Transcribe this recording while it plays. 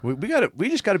We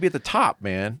just got to be at the top,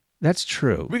 man. That's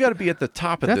true. We got to be at the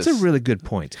top of this. That's a really good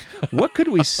point. What could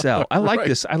we sell? I like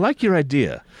this. I like your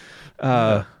idea.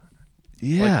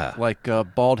 Yeah. Like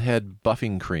bald head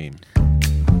buffing cream.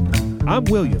 I'm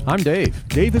William. I'm Dave.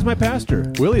 Dave is my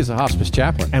pastor. Willie is a hospice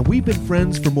chaplain. And we've been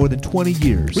friends for more than 20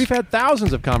 years. We've had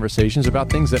thousands of conversations about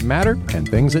things that matter and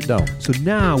things that don't. So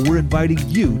now we're inviting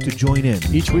you to join in.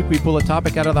 Each week we pull a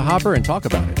topic out of the hopper and talk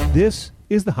about it. This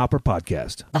is the Hopper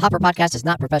Podcast. The Hopper Podcast is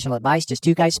not professional advice, just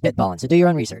two guys spitballing, so do your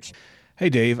own research. Hey,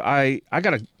 Dave, I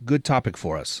got a good topic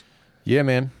for us. Yeah,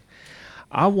 man.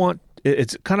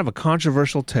 It's kind of a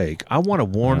controversial take. I want to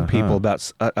warn people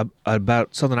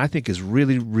about something I think is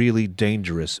really, really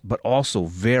dangerous, but also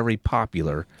very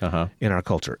popular in our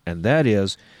culture, and that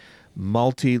is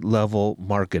multi-level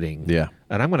marketing. Yeah.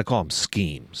 And I'm going to call them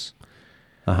schemes.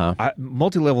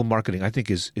 Multi-level marketing, I think,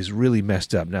 is really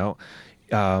messed up. Now,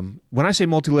 when I say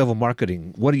multi-level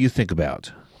marketing, what do you think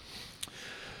about?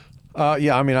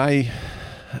 Yeah, I mean, I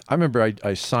remember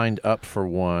I signed up for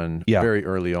one very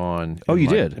early on. Oh, you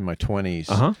did? In my 20s.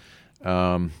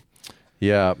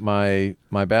 Yeah, my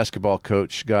basketball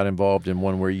coach got involved in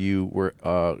one where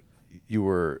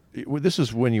this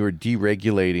is when you were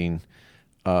deregulating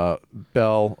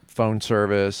Bell phone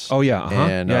service. Oh, yeah.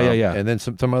 And, yeah. And then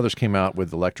some others came out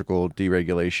with electrical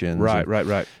deregulations.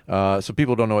 Right. So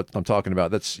people don't know what I'm talking about.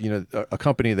 That's a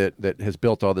company that has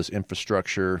built all this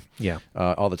infrastructure. Yeah.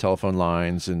 All the telephone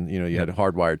lines, and you had a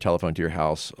hardwired telephone to your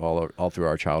house all through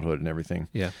our childhood and everything.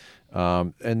 Yeah.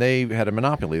 And they had a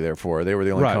monopoly. Therefore, they were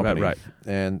the only company. Right.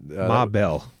 And Ma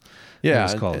Bell.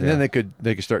 Yeah, and then they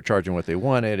could start charging what they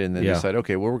wanted, and then decide,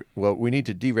 okay, well, we need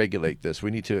to deregulate this. We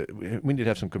need to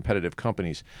have some competitive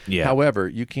companies. Yeah. However,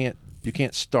 you can't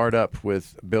start up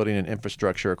with building an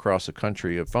infrastructure across the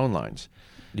country of phone lines.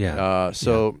 Yeah.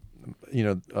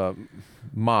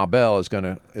 Ma Bell is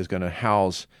gonna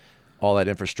house all that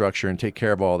infrastructure and take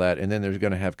care of all that, and then they're going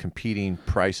to have competing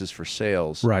prices for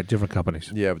sales. Right, different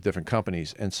companies. Yeah, with different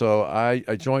companies, and so I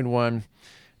joined one.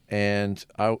 And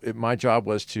my job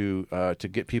was to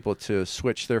get people to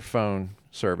switch their phone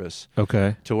service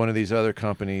to one of these other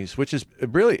companies, which is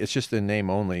really, it's just in name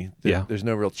only. There's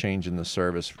no real change in the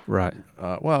service. Right.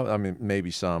 Well, I mean,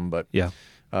 maybe some, but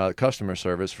customer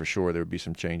service, for sure, there would be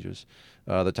some changes.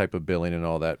 The type of billing and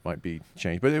all that might be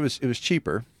changed. But it was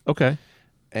cheaper. Okay.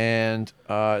 And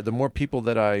the more people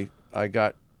that I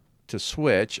got to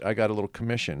switch, I got a little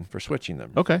commission for switching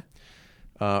them. Okay.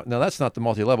 Now, that's not the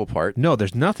multi-level part. No,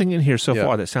 there's nothing in here so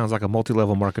far that sounds like a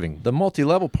multi-level marketing. The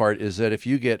multi-level part is that if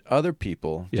you get other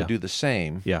people to do the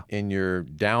same in your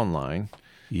downline,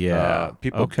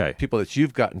 people that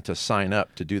you've gotten to sign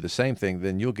up to do the same thing,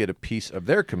 then you'll get a piece of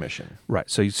their commission. Right.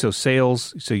 So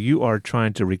sales. So you are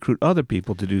trying to recruit other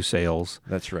people to do sales.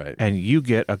 That's right. And you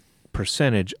get a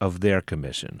percentage of their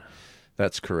commission.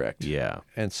 That's correct. Yeah.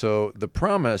 And so the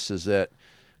promise is that,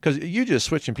 because you just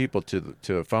switching people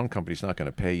to a phone company is not going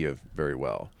to pay you very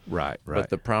well. Right.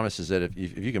 But the promise is that if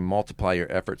you can multiply your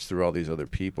efforts through all these other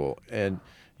people, and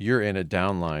you're in a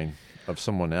downline of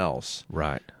someone else.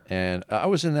 Right. And I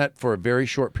was in that for a very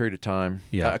short period of time.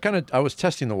 Yeah. I was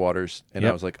testing the waters, and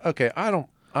I was like, okay, I don't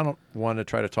want to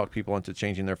try to talk people into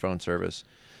changing their phone service.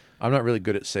 I'm not really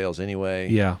good at sales anyway.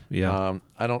 Yeah.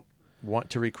 I don't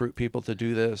want to recruit people to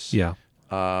do this. Yeah.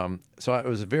 So it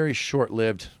was a very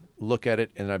short-lived look at it,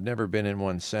 and I've never been in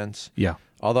one since. Yeah.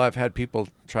 Although I've had people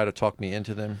try to talk me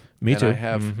into them. Me too. I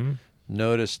have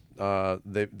noticed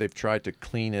they've tried to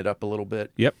clean it up a little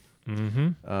bit. Yep.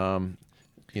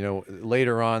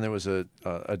 Later on there was a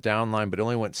downline, but it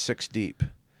only went 6 deep.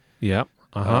 Yep.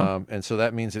 And so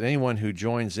that means that anyone who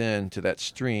joins in to that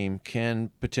stream can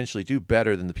potentially do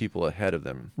better than the people ahead of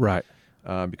them. Right.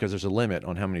 Because there's a limit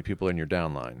on how many people are in your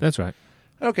downline. That's right.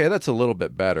 Okay, that's a little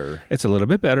bit better. It's a little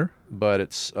bit better. But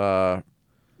it's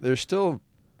there's still,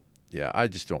 I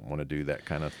just don't want to do that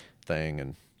kind of thing.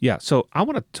 And so I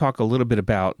want to talk a little bit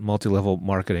about multi-level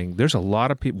marketing. There's a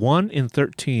lot of people. 1 in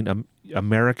 13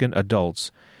 American adults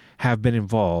have been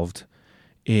involved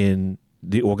in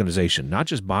the organization, not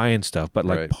just buying stuff, but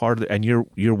like part of it. And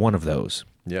you're one of those.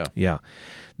 Yeah.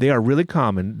 They are really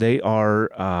common. They are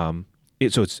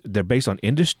they're based on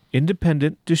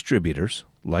independent distributors.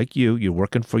 Like you're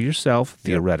working for yourself,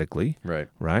 theoretically. Right.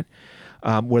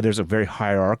 Where there's a very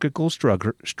hierarchical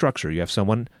structure. You have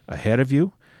someone ahead of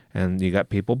you, and you got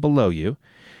people below you.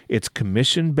 It's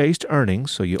commission-based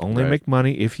earnings, so you only make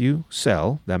money if you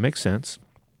sell. That makes sense.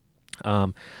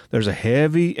 There's a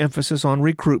heavy emphasis on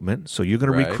recruitment, so you're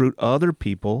going to recruit other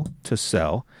people to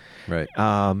sell. Right.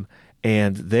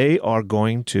 And they are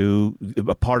going to,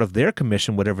 a part of their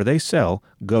commission, whatever they sell,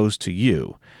 goes to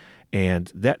you.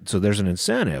 And so there's an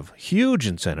incentive, huge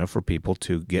incentive for people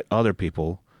to get other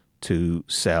people to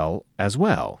sell as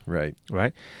well. Right.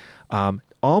 Right.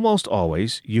 Almost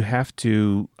always you have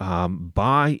to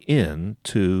buy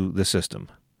into the system.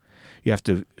 You have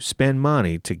to spend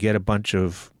money to get a bunch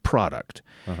of product.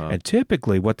 And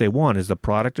typically what they want is the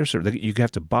product or service. You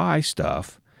have to buy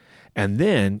stuff and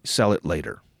then sell it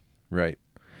later. Right.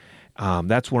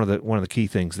 That's one of the key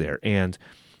things there. And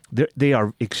they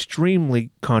are extremely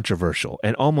controversial,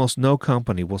 and almost no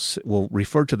company will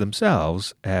refer to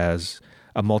themselves as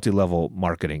a multi-level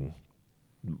marketing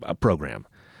program.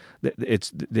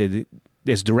 It's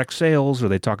direct sales, or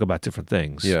they talk about different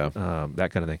things. Yeah.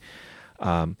 That kind of thing.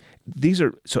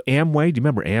 So Amway. Do you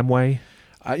remember Amway?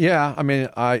 Yeah. I mean,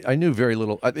 I knew very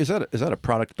little. Is that a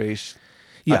product based?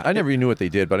 Yeah, I never even knew what they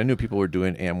did, but I knew people were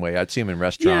doing Amway. I'd see them in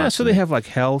restaurants. Yeah, so they have like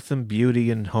health and beauty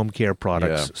and home care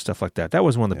products, stuff like that. That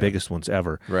was one of the biggest ones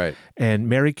ever. Right. And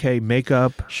Mary Kay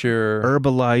makeup, sure,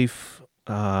 Herbalife,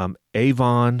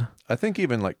 Avon. I think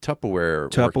even like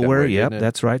Tupperware. Yep,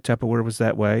 that's right. Tupperware was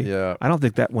that way. Yeah. I don't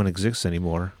think that one exists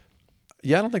anymore.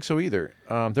 Yeah, I don't think so either.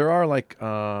 There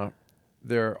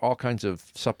are all kinds of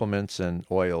supplements and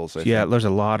oils. I think. There's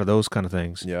a lot of those kind of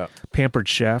things. Yeah. Pampered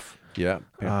Chef. Yeah,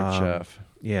 Pampered Chef.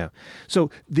 Yeah. So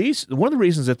one of the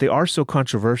reasons that they are so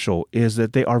controversial is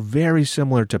that they are very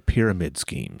similar to pyramid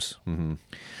schemes.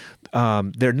 Mm-hmm.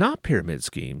 They're not pyramid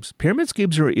schemes. Pyramid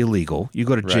schemes are illegal. You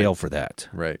go to jail for that.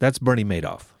 Right. That's Bernie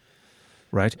Madoff.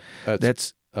 Right.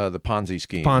 That's the Ponzi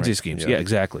scheme. Ponzi schemes. Yeah,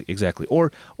 exactly.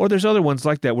 Or there's other ones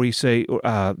like that where you say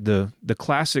the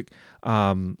classic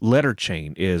letter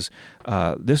chain is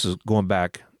this is going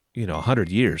back 100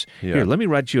 years. Yeah. Here, let me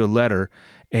write you a letter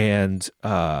and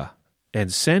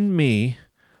send me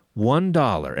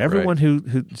 $1. Everyone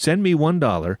who send me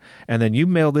 $1, and then you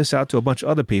mail this out to a bunch of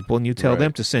other people, and you tell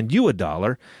them to send you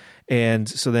 $1, and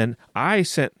so then I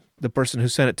sent the person who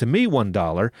sent it to me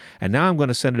 $1, and now I'm going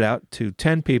to send it out to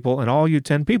 10 people, and all you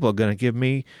 10 people are going to give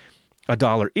me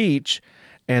 $1 each,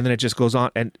 and then it just goes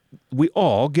on, and we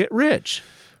all get rich.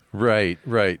 Right.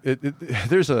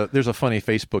 There's a funny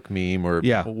Facebook meme or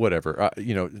whatever,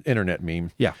 internet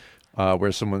meme. Yeah.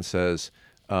 Where someone says,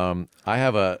 "I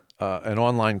have an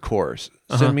online course.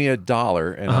 Send me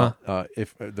 $1, and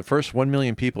if the first 1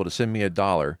 million people to send me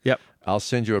 $1, I'll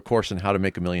send you a course on how to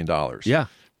make $1 million." Yeah.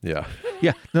 Yeah.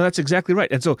 Yeah. No, that's exactly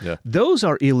right. And so those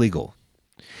are illegal.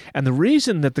 And the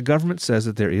reason that the government says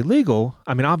that they're illegal,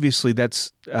 I mean, obviously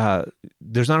that's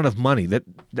there's not enough money. That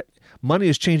money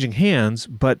is changing hands,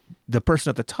 but the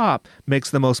person at the top makes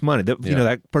the most money.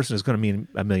 That person is going to mean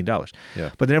 $1 million.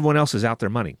 Yeah. But then everyone else is out their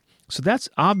money. So that's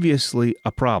obviously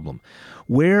a problem.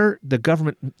 Where the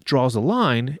government draws a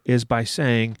line is by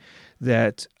saying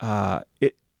that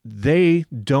they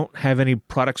don't have any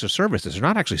products or services. They're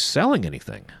not actually selling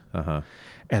anything.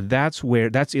 And that's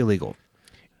illegal.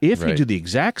 If you do the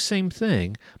exact same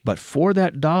thing, but for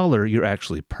that $1 you're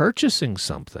actually purchasing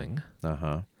something,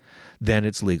 then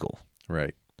it's legal.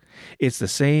 Right. It's the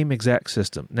same exact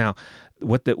system. Now,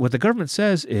 what the government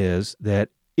says is that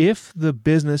if the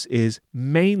business is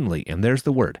mainly, and there's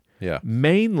the word,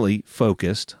 mainly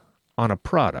focused on a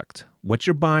product, what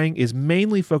you're buying is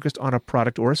mainly focused on a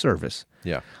product or a service,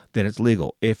 then it's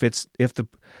legal. If the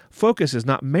focus is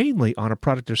not mainly on a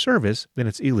product or service, then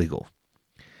it's illegal.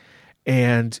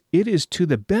 And it is to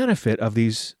the benefit of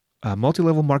these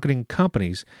multi-level marketing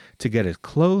companies to get as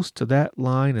close to that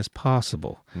line as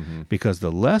possible, because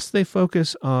the less they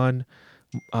focus on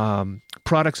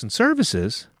products and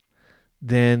services,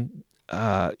 then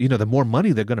the more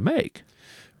money they're going to make.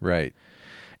 Right.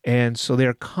 And so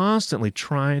they're constantly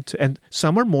trying to, and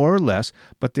some are more or less,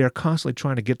 but they're constantly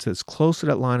trying to get to as close to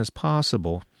that line as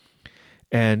possible.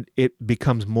 And it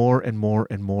becomes more and more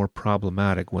and more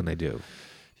problematic when they do.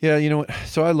 Yeah,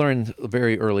 so I learned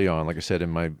very early on, like I said,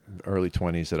 in my early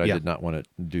 20s, that I did not want to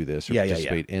do this or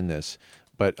participate in this.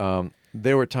 But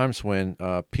there were times when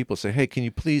people say, "Hey, can you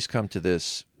please come to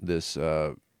this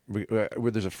where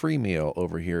there's a free meal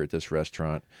over here at this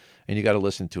restaurant, and you got to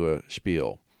listen to a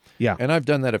spiel." Yeah. And I've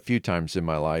done that a few times in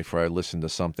my life where I listen to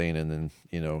something and then,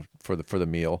 for the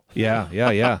meal. Yeah.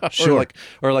 Sure.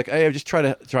 or like, hey, I just try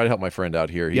to help my friend out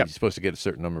here. He's supposed to get a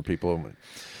certain number of people.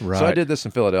 Right. So I did this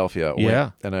in Philadelphia.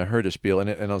 And I heard a spiel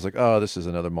and I was like, oh, this is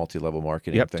another multi-level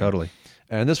marketing thing. Totally.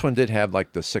 And this one did have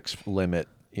like the 6 limit,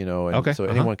 and so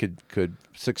anyone could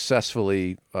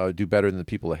successfully do better than the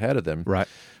people ahead of them. Right.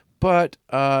 But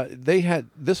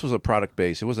this was a product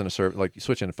base. It wasn't a service like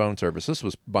switching a phone service. This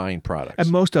was buying products.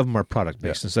 And most of them are product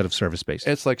based instead of service based.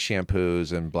 It's like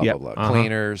shampoos and blah, blah, blah.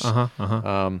 Cleaners.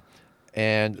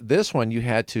 And this one, you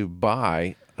had to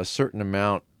buy a certain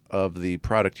amount of the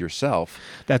product yourself.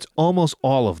 That's almost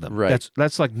all of them. Right.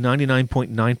 That's like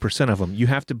 99.9% of them. You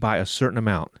have to buy a certain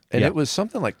amount. And it was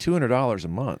something like $200 a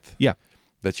month. Yeah.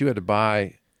 That you had to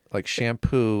buy like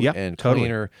shampoo and totally.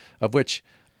 cleaner, of which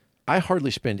I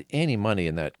hardly spend any money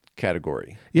in that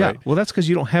category. Yeah. Right? Well, that's because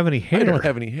you don't have any hair. I don't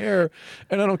have any hair,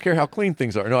 and I don't care how clean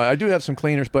things are. No, I do have some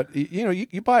cleaners, but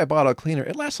you buy a bottle of cleaner,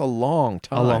 it lasts a long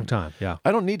time. A long time, yeah.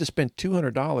 I don't need to spend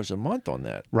 $200 a month on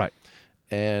that. Right.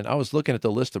 And I was looking at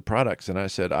the list of products, and I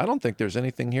said, I don't think there's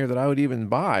anything here that I would even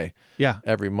buy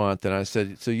every month. And I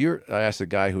said, I asked the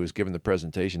guy who was giving the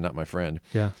presentation, not my friend.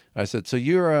 Yeah. I said, so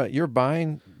you're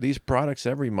buying these products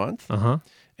every month? Uh-huh.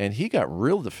 And he got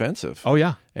real defensive. Oh,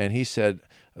 yeah. And he said,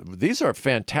 these are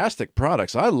fantastic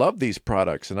products. I love these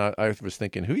products. And I was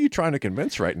thinking, who are you trying to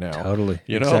convince right now? Totally.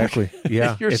 You know? Exactly.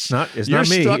 Yeah. it's not me. You're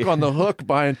stuck on the hook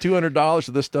buying $200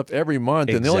 of this stuff every month.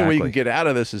 And the only way you can get out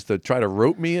of this is to try to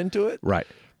rope me into it. Right.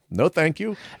 No, thank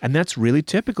you. And that's really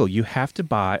typical. You have to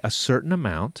buy a certain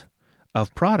amount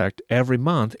of product every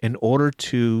month in order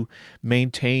to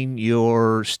maintain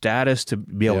your status, to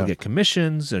be able to get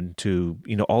commissions and to,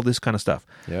 all this kind of stuff.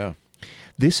 Yeah.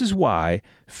 This is why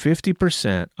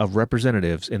 50% of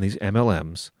representatives in these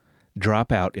MLMs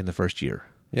drop out in the first year.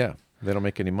 Yeah, they don't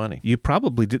make any money. You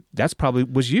probably did. That's probably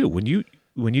was you when you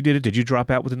did it. Did you drop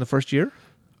out within the first year?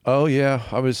 Oh yeah,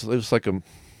 it was like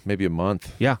maybe a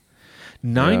month. Yeah,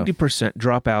 90%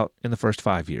 drop out in the first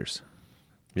 5 years.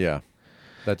 Yeah,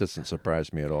 that doesn't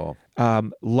surprise me at all.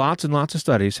 Lots and lots of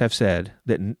studies have said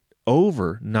that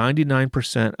over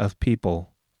 99% of people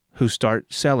who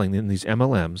start selling in these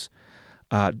MLMs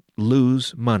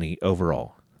lose money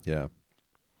overall. Yeah.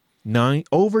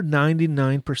 Over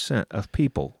 99% of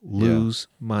people lose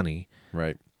money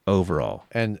overall.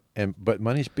 But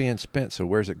money's being spent, so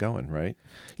where's it going, right?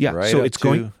 Yeah, right, so it's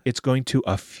going to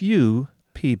a few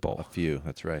people. A few,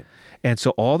 that's right. And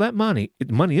so all that money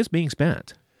is being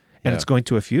spent. And it's going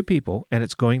to a few people, and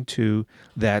it's going to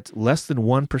that less than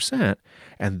 1%,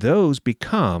 and those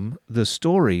become the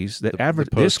stories that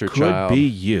this could be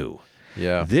you.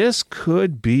 Yeah. This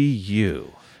could be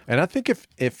you. And I think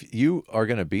if you are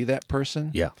going to be that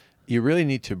person, you really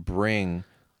need to bring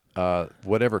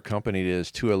whatever company it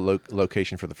is to a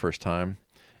location for the first time.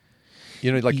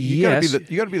 You got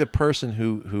to be the person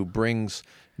who brings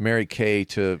Mary Kay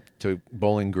to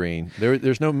Bowling Green.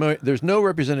 There's no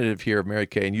representative here of Mary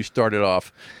Kay, and you started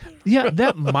off. Yeah,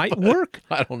 that might work.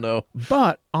 I don't know.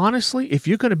 But honestly, if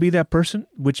you're going to be that person,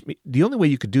 the only way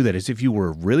you could do that is if you were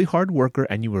a really hard worker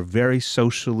and you were very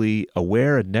socially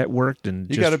aware and networked, and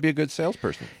you got to be a good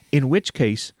salesperson. In which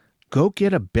case, go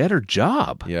get a better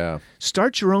job. Yeah.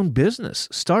 Start your own business.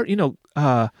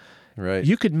 Right.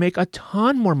 You could make a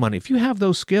ton more money. If you have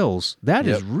those skills, that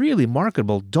is really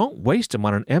marketable. Don't waste them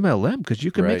on an MLM because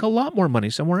you can make a lot more money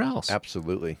somewhere else.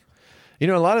 Absolutely. A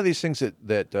lot of these things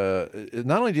that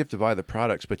not only do you have to buy the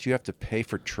products, but you have to pay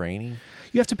for training.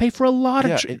 You have to pay for a lot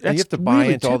of training. You have to buy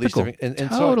into all these different... And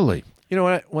totally. So,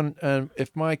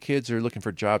 if my kids are looking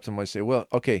for jobs, I'm going to say, well,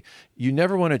 okay, you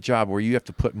never want a job where you have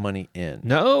to put money in.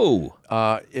 No.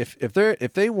 If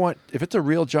it's a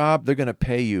real job, they're going to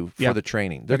pay you for the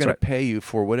training. They're going to pay you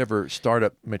for whatever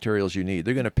startup materials you need.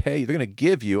 They're going to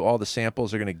give you all the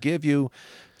samples. They're going to give you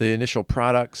the initial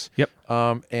products. Yep.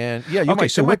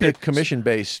 You might be a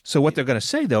commission-based. So what they're going to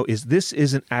say, though, is this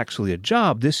isn't actually a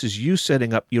job. This is you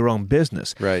setting up your own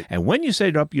business. Right. And when you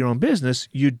set up your own business,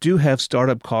 you do have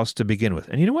startup costs to begin with.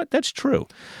 And you know what? That's true.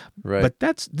 Right. But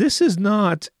this is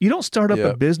not, you don't start up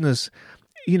a business,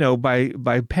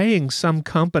 by paying some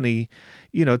company,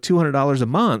 $200 a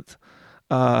month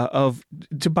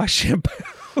to buy shampoo.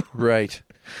 Right.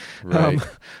 Right.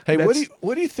 Hey,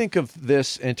 what do you think of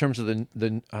this in terms of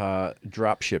the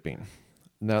drop shipping?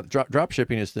 Now, drop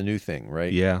shipping is the new thing,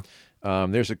 right? Yeah.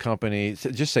 There's a company,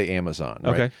 just say Amazon,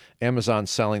 right? Okay. Amazon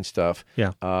selling stuff.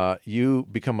 Yeah. You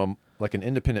become an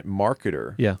independent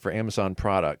marketer for Amazon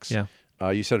products. Yeah.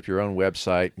 You set up your own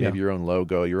website, maybe your own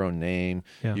logo, your own name.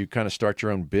 Yeah. You kind of start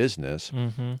your own business,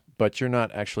 but you're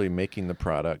not actually making the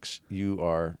products. You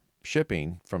are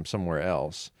shipping from somewhere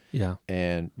else. Yeah.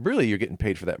 And really, you're getting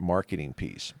paid for that marketing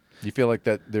piece. You feel like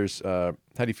that there's how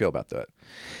do you feel about that?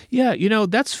 Yeah,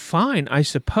 that's fine, I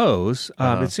suppose.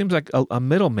 It seems like a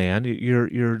middleman.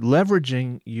 You're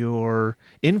leveraging your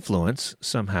influence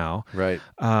somehow, right?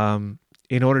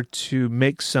 In order to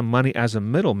make some money as a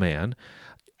middleman.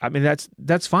 I mean,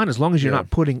 that's fine as long as you're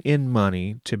not putting in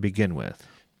money to begin with.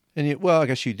 And I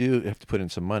guess you do have to put in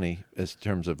some money in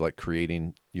terms of like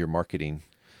creating your marketing.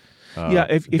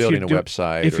 If building a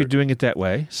website. If you're doing it that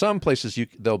way. Some places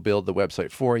they'll build the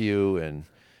website for you, and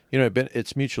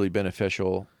it's mutually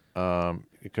beneficial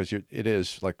because it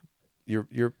is like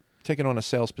you're taking on a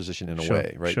sales position in a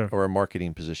way, right? Sure. Or a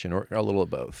marketing position, or a little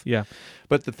of both. Yeah.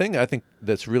 But the thing I think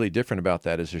that's really different about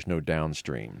that is there's no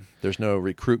downstream. There's no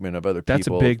recruitment of other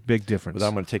people. That's a big difference. But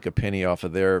I'm going to take a penny off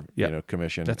of their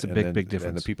commission. That's a big difference.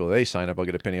 And the people they sign up, I'll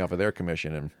get a penny off of their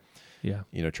commission,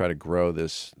 and try to grow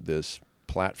this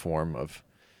platform of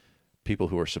people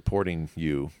who are supporting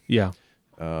you. Yeah.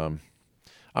 I'm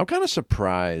kind of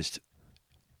surprised.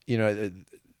 Here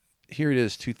it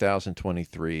is,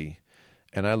 2023.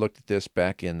 And I looked at this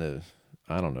back in the,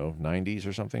 90s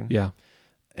or something. Yeah.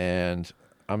 And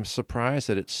I'm surprised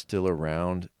that it's still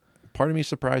around. Part of me is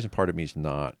surprised and part of me is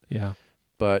not. Yeah.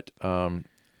 But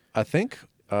I think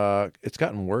it's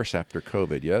gotten worse after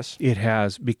COVID, yes? It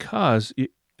has, because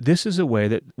this is a way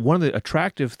that one of the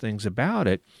attractive things about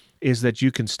it is that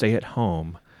you can stay at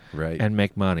home and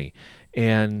make money.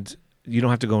 And you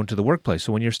don't have to go into the workplace.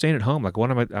 So when you're staying at home, like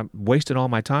I'm wasting all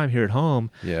my time here at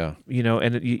home. Yeah.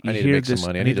 And you I need hear to make this, some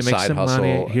money. I I need need to a make side some hustle.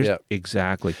 money.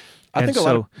 Exactly. I think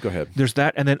so go ahead. There's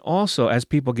that, and then also as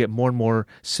people get more and more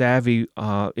savvy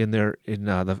on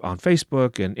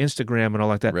Facebook and Instagram and all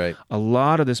like that, right. a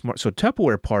lot of this. So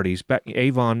Tupperware parties back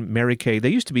Avon, Mary Kay, they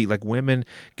used to be like women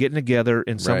getting together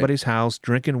in somebody's house,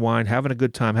 drinking wine, having a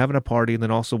good time, having a party, and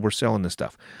then also we're selling this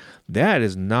stuff. That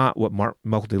is not what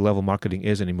multi-level marketing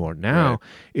is anymore. Now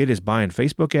it is buying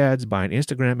Facebook ads, buying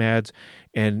Instagram ads,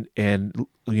 and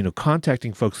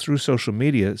contacting folks through social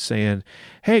media saying,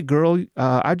 "Hey, girl,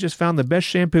 I just found the best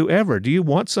shampoo ever. Do you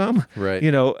want some?" Right.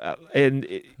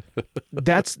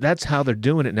 That's how they're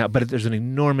doing it now. But there's an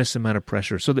enormous amount of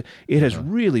pressure, so it has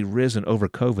really risen over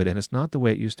COVID, and it's not the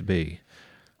way it used to be.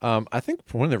 I think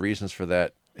one of the reasons for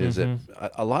that is that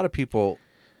a lot of people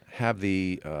have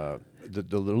the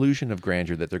illusion of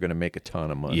grandeur that they're going to make a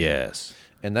ton of money. Yes.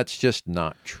 And that's just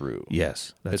not true.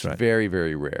 Yes, that's right. It's very,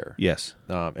 very rare. Yes.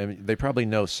 And they probably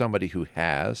know somebody who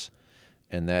has,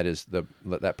 and that is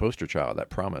that poster child, that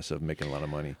promise of making a lot of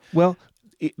money. Well,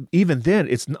 even then,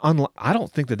 I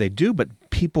don't think that they do,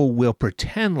 but people will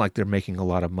pretend like they're making a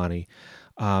lot of money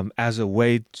as a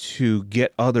way to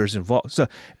get others involved. So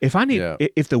if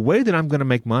if the way that I'm going to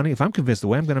make money, if I'm convinced the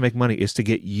way I'm going to make money is to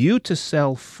get you to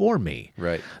sell for me,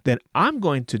 then I'm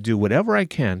going to do whatever I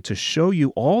can to show you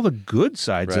all the good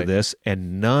sides of this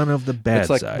and none of the bad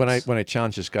sides. It's like when I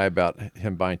challenge this guy about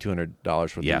him buying $200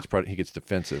 worth of each product, he gets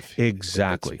defensive.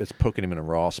 Exactly. It's poking him in a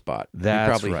raw spot.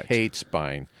 That's he probably hates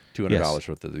buying $200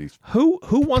 worth of these. Who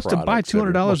wants to buy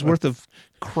 $200 worth of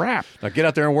crap? Now get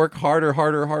out there and work harder,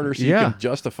 so you can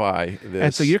justify this.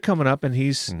 And so you're coming up, and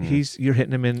you're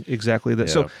hitting him in exactly that.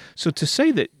 Yeah. So to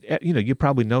say that you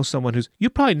probably know someone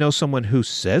who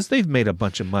says they've made a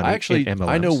bunch of money. Actually, in MLMs.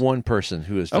 I know one person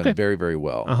who has done very, very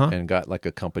well and got like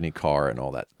a company car and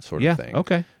all that sort of thing.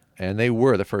 Okay. And they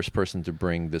were the first person to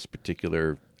bring this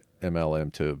particular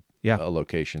MLM to a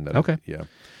location.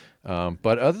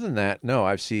 But other than that, no,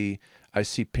 I see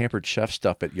Pampered Chef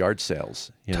stuff at yard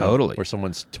sales. Totally. Where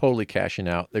someone's totally cashing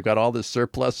out. They've got all this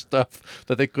surplus stuff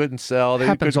that they couldn't sell.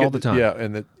 Happens all the time. Yeah.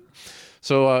 And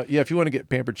if you want to get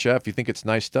Pampered Chef, you think it's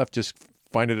nice stuff, just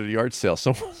find it at a yard sale.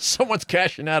 Someone's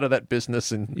cashing out of that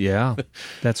business. And yeah,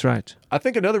 that's right. I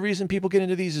think another reason people get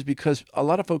into these is because a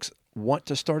lot of folks want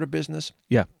to start a business.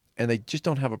 Yeah. And they just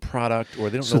don't have a product, or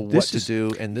they don't know what to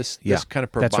do. And this kind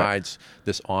of provides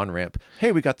this on-ramp.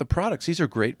 Hey, we got the products. These are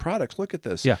great products. Look at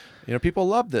this. Yeah. People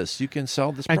love this. You can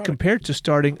sell this product. And compared to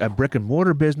starting a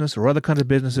brick-and-mortar business or other kinds of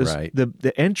businesses,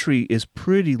 the entry is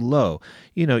pretty low.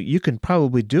 You can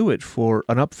probably do it for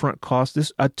an upfront cost.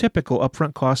 A typical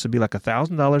upfront cost would be like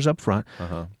 $1,000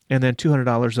 upfront. And then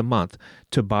 $200 a month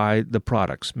to buy the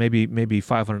products, maybe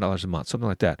 $500 a month, something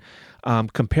like that.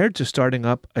 Compared to starting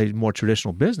up a more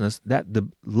traditional business, that the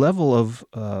level of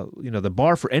the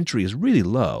bar for entry is really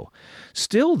low.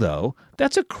 Still, though,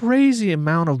 that's a crazy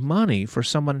amount of money for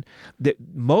someone. That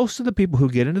most of the people who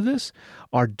get into this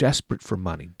are desperate for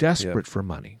money.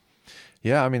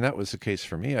 Yeah, I mean, that was the case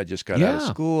for me. I just got out of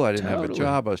school. I didn't have a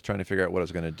job. I was trying to figure out what I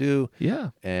was going to do.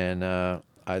 Yeah, and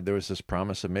there was this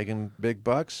promise of making big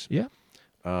bucks. Yeah.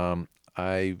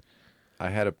 I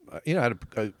had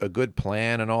a good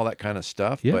plan and all that kind of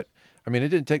stuff. Yeah. But I mean, it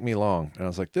didn't take me long, and I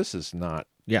was like, this is not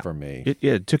for me.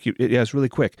 It took you. It's really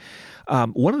quick.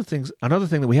 Another thing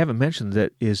that we haven't mentioned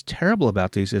that is terrible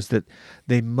about these is that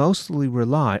they mostly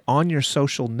rely on your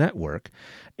social network,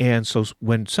 and so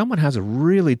when someone has a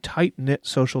really tight knit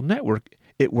social network,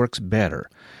 it works better.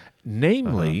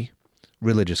 Namely,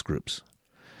 religious groups.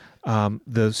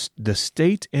 The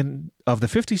state of the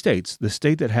 50 states, the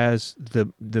state that has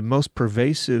the most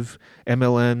pervasive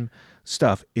MLM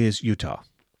stuff is Utah.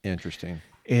 Interesting.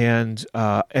 and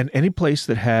any place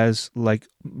that has like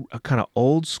a kind of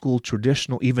old school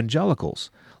traditional evangelicals,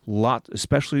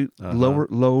 especially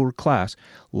lower class,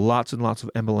 lots and lots of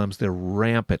MLMs. They're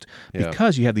rampant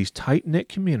because you have these tight knit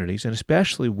communities, and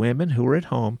especially women who are at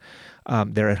home.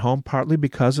 They're at home partly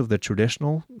because of the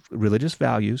traditional religious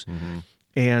values.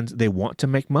 And they want to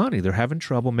make money. They're having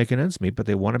trouble making ends meet, but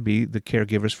they want to be the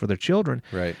caregivers for their children.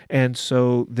 Right. And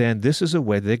so then this is a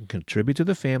way they can contribute to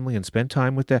the family and spend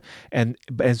time with that. And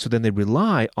so then they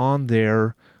rely on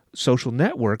their social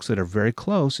networks that are very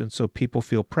close, and so people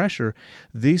feel pressure.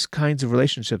 These kinds of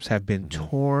relationships have been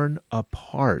torn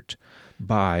apart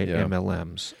by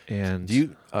MLMs, and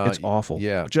it's awful.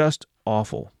 Yeah. Just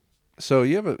awful. So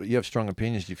you have strong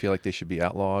opinions. Do you feel like they should be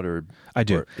outlawed, or I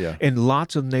do? Yeah. In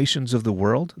lots of nations of the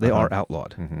world, they are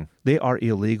outlawed. They are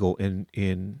illegal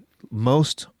in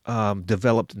most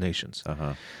developed nations.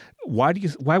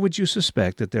 Why would you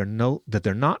suspect that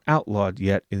they're not outlawed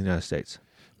yet in the United States?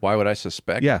 Why would I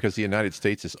suspect? Yeah. Because the United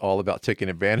States is all about taking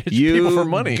advantage of people for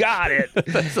money. You got it.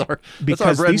 That's our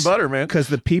bread and butter, man. Because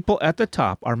the people at the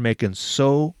top are making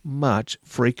so much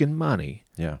freaking money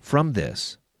from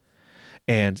this.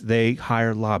 And they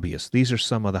hire lobbyists. These are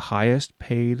some of the highest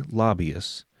paid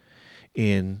lobbyists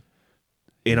in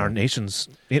our nation's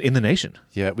in the nation.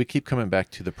 Yeah, we keep coming back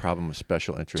to the problem of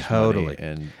special interest Totally.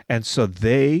 money and so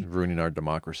they ruining our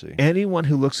democracy. Anyone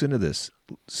who looks into this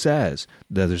says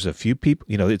that there's a few people.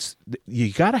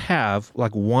 You got to have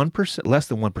like 1%, less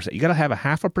than 1%. You got to have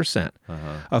 0.5%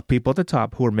 of people at the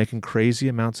top who are making crazy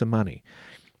amounts of money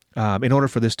in order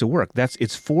for this to work.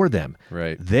 It's for them.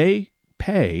 Right. They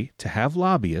pay to have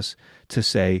lobbyists to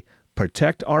say,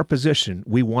 protect our position.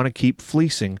 We want to keep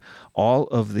fleecing all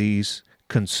of these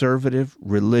conservative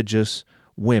religious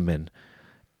women.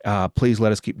 Please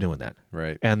let us keep doing that.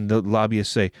 Right. And the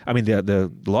lobbyists say,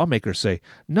 the lawmakers say,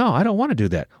 no, I don't want to do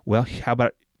that. Well, how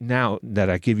about now that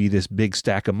I give you this big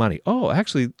stack of money? Oh,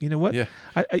 actually, you know what? Yeah.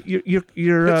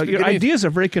 Your ideas are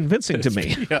very convincing to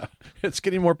me. Yeah. It's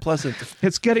getting more pleasant.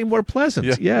 It's getting more pleasant.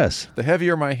 Yeah. Yes. The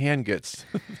heavier my hand gets.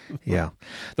 Yeah.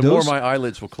 The more my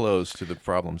eyelids will close to the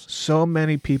problems. So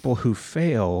many people who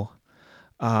fail,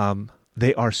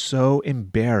 they are so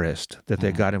embarrassed that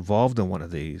they got involved in one of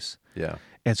these. Yeah.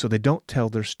 And so they don't tell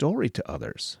their story to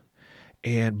others.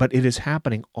 But it is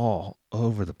happening all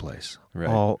over the place. Right.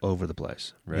 All over the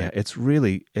place. Right. Yeah, it's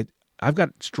really I've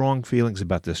got strong feelings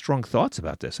about this, strong thoughts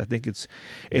about this. I think it's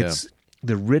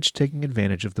the rich taking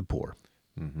advantage of the poor.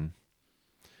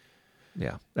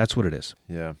 Yeah, that's what it is.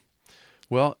 Yeah.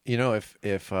 Well,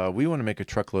 if we want to make a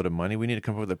truckload of money, we need to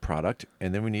come up with a product,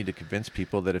 and then we need to convince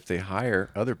people that if they hire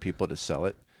other people to sell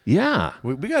it, we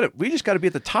just got to be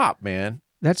at the top, man.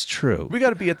 That's true. We got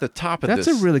to be at the top of this.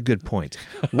 That's a really good point.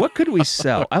 What could we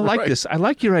sell? I like this. I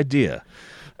like your idea.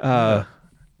 Like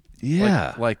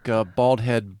bald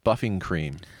head buffing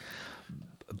cream.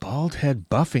 Bald head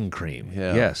buffing cream.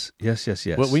 Yeah. Yes.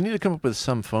 Well, we need to come up with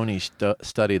some phony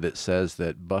study that says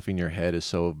that buffing your head is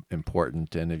so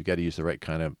important, and you've got to use the right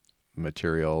kind of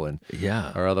material,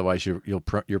 or otherwise you're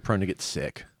prone to get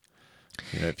sick.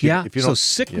 So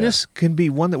sickness can be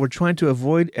one that we're trying to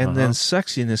avoid, and then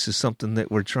sexiness is something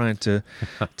that we're trying to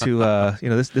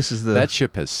this is the that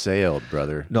ship has sailed,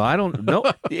 brother. No, I don't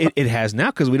know. It has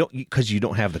now because you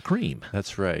don't have the cream.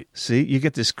 That's right. See, you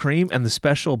get this cream and the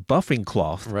special buffing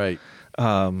cloth, right?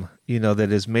 That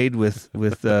is made with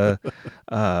yak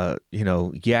hair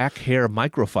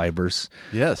microfibers.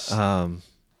 Yes.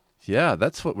 Yeah,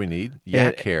 that's what we need.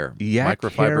 Yak hair,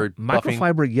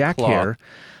 microfiber yak cloth. Hair.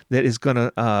 That is going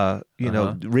to,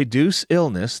 reduce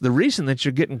illness. The reason that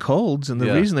you're getting colds and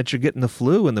the reason that you're getting the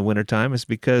flu in the wintertime is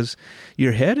because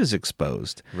your head is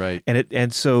exposed. Right.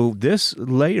 And so this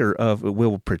layer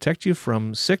will protect you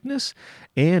from sickness,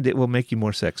 and it will make you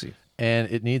more sexy.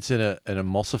 And it needs an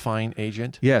emulsifying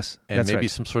agent. Yes, and that's maybe right.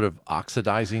 some sort of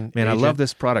oxidizing Man, agent. I love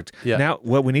this product. Yeah. Now,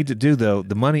 what we need to do, though,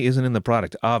 the money isn't in the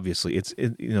product. Obviously, it's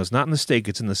not in the steak;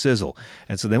 it's in the sizzle.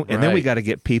 And so then we got to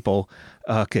get people.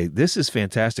 Okay, this is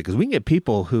fantastic because we can get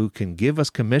people who can give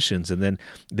us commissions, and then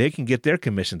they can get their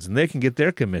commissions, and they can get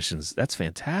their commissions. That's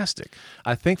fantastic.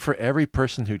 I think for every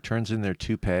person who turns in their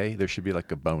toupee, there should be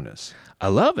like a bonus. I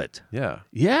love it. Yeah.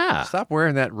 Yeah. Stop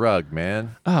wearing that rug,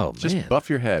 man. Oh, Just man. buff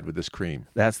your head with this cream.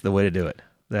 That's the way to do it.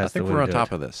 I think we're on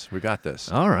top of this. We got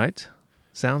this. All right.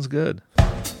 Sounds good.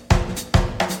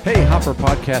 Hey, Hopper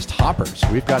Podcast Hoppers.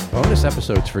 We've got bonus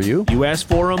episodes for you. You asked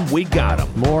for them, we got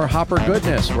them. More Hopper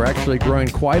goodness. We're actually growing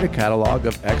quite a catalog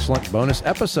of excellent bonus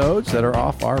episodes that are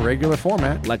off our regular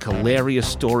format. Like hilarious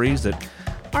stories that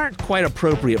aren't quite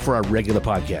appropriate for our regular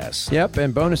podcasts. Yep,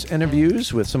 and bonus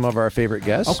interviews with some of our favorite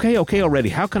guests. Okay already.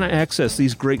 How can I access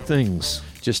these great things?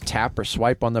 Just tap or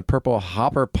swipe on the purple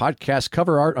Hopper podcast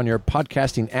cover art on your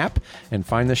podcasting app and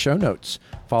find the show notes.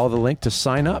 Follow the link to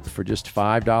sign up for just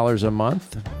 $5 a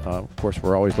month. Of course,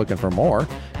 we're always looking for more.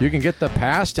 You can get the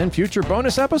past and future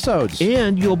bonus episodes.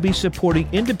 And you'll be supporting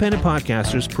independent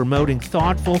podcasters promoting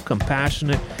thoughtful,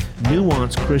 compassionate,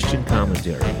 nuanced Christian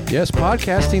commentary. Yes,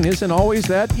 podcasting isn't always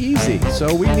that easy,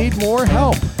 so we need more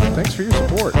help. Thanks for your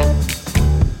support.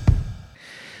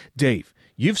 Dave,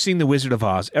 you've seen The Wizard of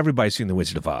Oz. Everybody's seen The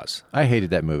Wizard of Oz. I hated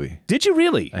that movie. Did you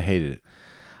really? I hated it.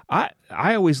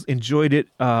 I always enjoyed it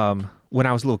when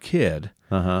I was a little kid,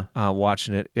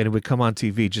 watching it, and it would come on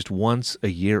TV just once a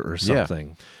year or something.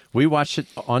 Yeah. We watched it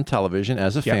on television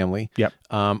as a family. Yep.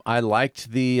 I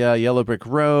liked the Yellow Brick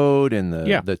Road and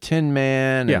the Tin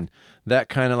Man and that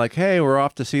kind of like, hey, we're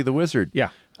off to see the wizard. Yeah.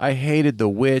 I hated the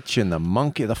witch and the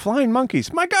monkey, the flying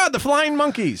monkeys. My God, the flying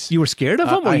monkeys. You were scared of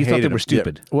them, or you thought they were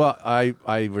stupid? Yeah. Well,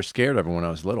 I was scared of them when I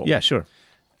was little. Yeah, sure.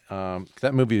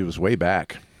 That movie was way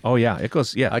back. Oh yeah, it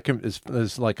goes. Yeah, I can.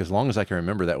 It's like as long as I can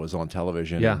remember that was on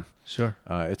television. Yeah, sure.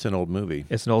 It's an old movie.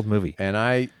 It's an old movie,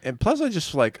 and plus I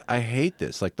just I hate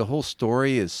this. Like the whole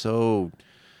story is so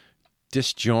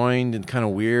disjointed and kind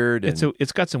of weird. And,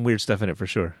 it's got some weird stuff in it for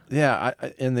sure. Yeah,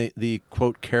 and the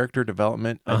quote character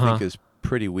development I think is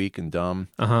pretty weak and dumb.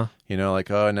 You know, like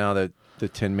now that the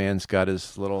Tin Man's got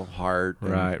his little heart.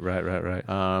 And, Right.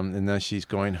 And then she's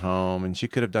going home, and she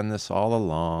could have done this all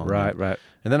along. Right.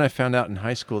 And then I found out in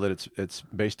high school that it's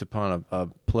based upon a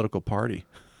political party.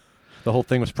 The whole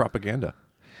thing was propaganda.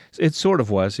 It sort of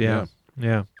was, yeah.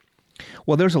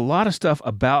 Well, there's a lot of stuff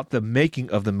about the making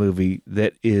of the movie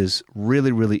that is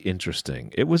really, really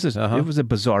interesting. It was a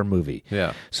bizarre movie.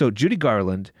 Yeah. So Judy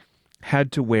Garland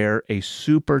had to wear a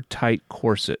super tight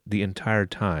corset the entire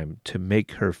time to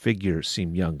make her figure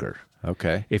seem younger.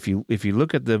 Okay. If you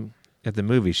look at the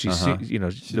movie,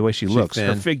 the way she looks, thin.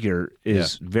 her figure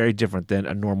is very different than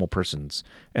a normal person's,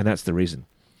 and that's the reason.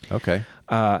 Okay.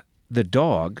 The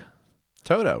dog,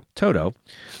 Toto,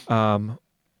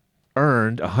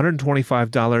 earned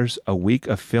 $125 a week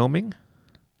of filming.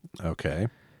 Okay.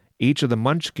 Each of the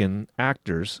Munchkin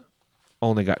actors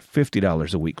only got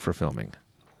 $50 a week for filming.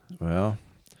 Well,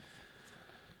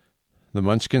 the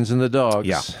Munchkins and the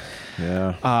dogs.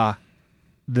 Yeah.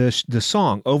 The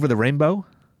song "Over the Rainbow"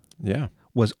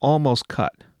 was almost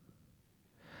cut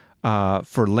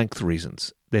for length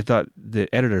reasons. The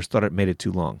editors thought it made it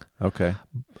too long. Okay.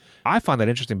 I find that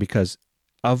interesting because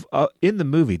in the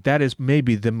movie, that is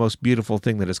maybe the most beautiful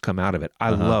thing that has come out of it. I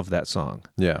love that song.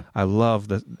 Yeah. I love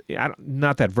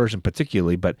not that version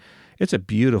particularly, but it's a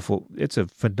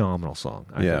phenomenal song.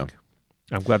 I think.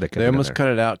 I'm glad they cut it. They almost cut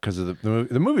it out because of the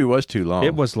movie. The movie was too long.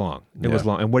 It was long. It was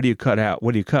long. And what do you cut out?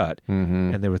 What do you cut?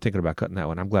 Mm-hmm. And they were thinking about cutting that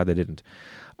one. I'm glad they didn't.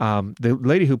 The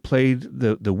lady who played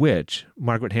the witch,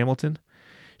 Margaret Hamilton,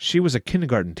 she was a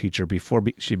kindergarten teacher before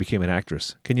she became an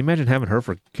actress. Can you imagine having her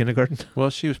for kindergarten? Well,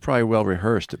 she was probably well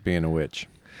rehearsed at being a witch.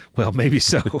 Well, maybe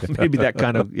so. Maybe that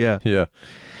kind of, yeah. Yeah.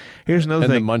 Here's another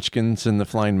thing. And the Munchkins and the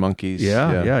Flying Monkeys.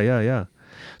 Yeah.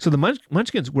 So the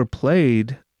Munchkins were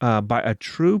played by a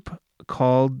troupe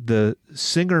called the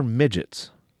Singer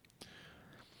Midgets.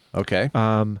 Okay.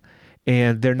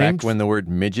 And they're named back when the word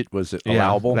midget was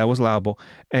allowable. That was allowable.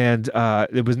 And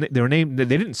they were named. They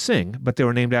didn't sing, but they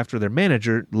were named after their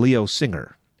manager, Leo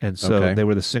Singer. And so they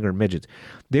were the Singer Midgets.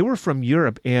 They were from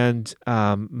Europe, and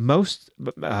a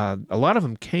lot of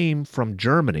them came from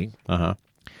Germany.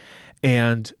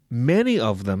 And many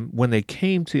of them, when they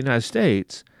came to the United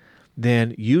States,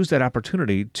 then used that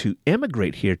opportunity to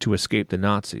emigrate here to escape the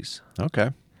Nazis.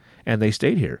 Okay. And they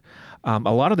stayed here. A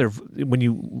lot of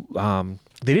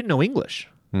they didn't know English,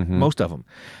 most of them.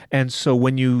 And so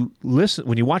when you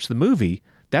watch the movie,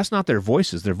 that's not their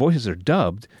voices. Their voices are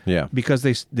dubbed because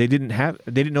they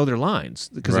didn't know their lines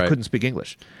because they couldn't speak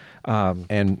English.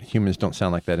 And humans don't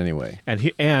sound like that anyway.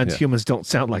 And humans don't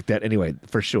sound like that anyway,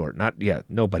 for sure.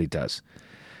 Nobody does.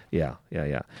 Yeah.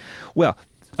 Well,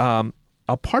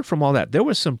 apart from all that, there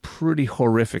was some pretty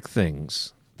horrific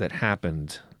things that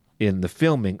happened in the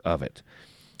filming of it.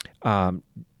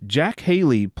 Jack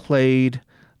Haley played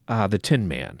the Tin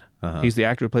Man. He's the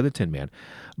actor who played the Tin Man.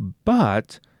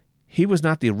 But he was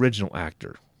not the original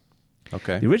actor.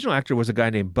 Okay. The original actor was a guy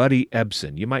named Buddy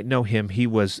Ebsen. You might know him. He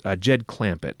was Jed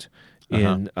Clampett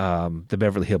in the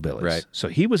Beverly Hillbillies. Right. So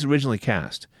he was originally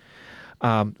cast.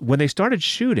 When they started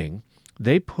shooting,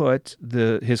 they put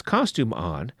his costume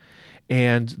on,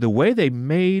 and the way they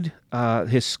made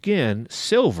his skin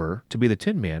silver to be the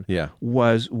Tin Man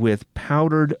was with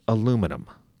powdered aluminum.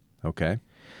 Okay.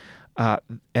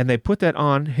 And they put that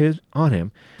on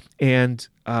him, and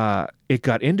it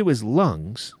got into his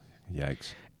lungs.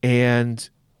 Yikes. And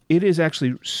it is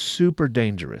actually super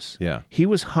dangerous. Yeah. He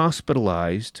was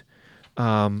hospitalized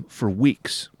for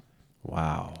weeks.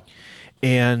 Wow.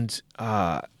 And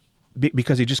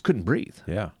because he just couldn't breathe.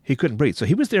 Yeah. He couldn't breathe. So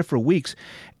he was there for weeks.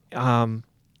 And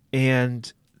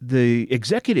the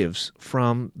executives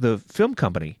from the film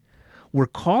company were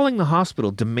calling the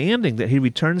hospital demanding that he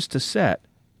returns to set.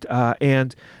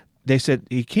 And they said,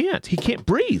 he can't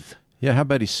breathe. Yeah, how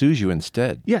about he sues you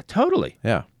instead? Yeah, totally.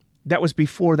 Yeah. That was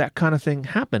before that kind of thing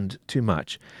happened too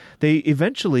much. They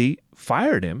eventually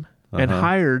fired him and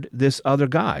hired this other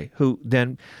guy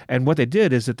and what they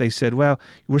did is that they said, well,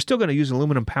 we're still going to use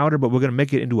aluminum powder, but we're going to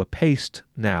make it into a paste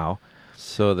now.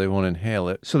 So they won't inhale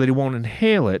it. So that he won't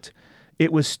inhale it.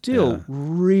 It was still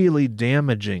really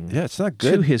damaging it's not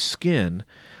good. to his skin.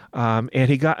 And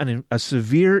he got a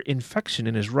severe infection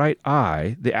in his right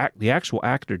eye, the actual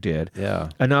actor did,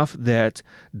 enough that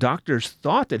doctors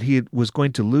thought that he was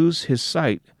going to lose his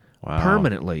sight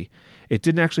permanently. It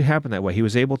didn't actually happen that way. He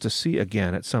was able to see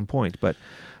again at some point, but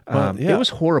it was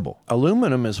horrible.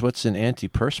 Aluminum is what's in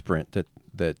antiperspirant that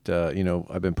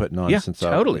I've been putting on since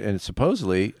totally. And it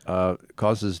supposedly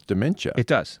causes dementia. It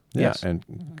does. Yes.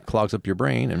 And clogs up your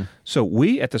brain. And so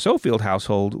we at the Sofield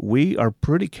household, we are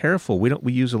pretty careful.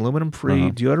 We use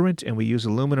aluminum-free deodorant, and we use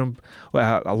aluminum.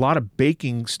 A lot of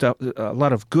baking stuff, a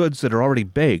lot of goods that are already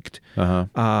baked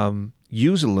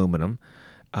use aluminum.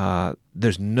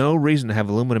 There's no reason to have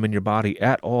aluminum in your body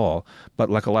at all, but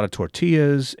like a lot of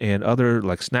tortillas and other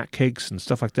like snack cakes and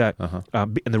stuff like that.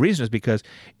 And the reason is because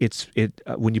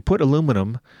when you put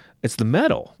aluminum, it's the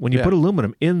metal. When you put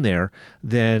aluminum in there,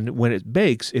 then when it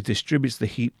bakes, it distributes the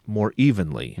heat more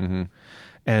evenly.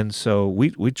 And so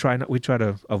we try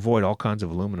to avoid all kinds of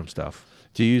aluminum stuff.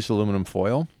 Do you use aluminum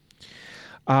foil?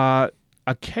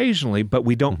 Occasionally, but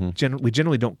we don't. We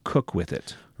generally don't cook with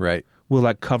it. Right. We'll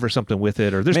like cover something with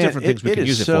it, or there's different things we can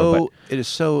use it for. But it is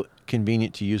so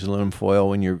convenient to use aluminum foil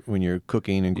when you're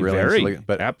cooking and grilling.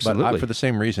 Absolutely. But for the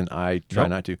same reason, I try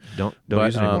not to. Don't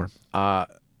use it anymore. I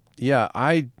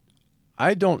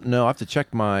don't know. I have to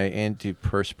check my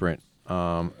antiperspirant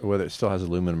whether it still has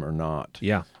aluminum or not.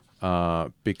 Yeah.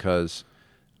 Because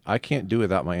I can't do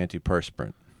without my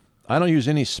antiperspirant. I don't use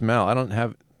any smell. I don't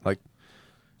have like.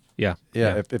 Yeah.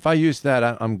 If I use that,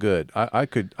 I'm good. I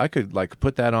could like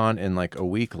put that on, and like a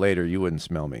week later, you wouldn't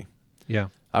smell me. Yeah.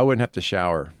 I wouldn't have to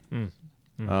shower.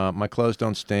 My clothes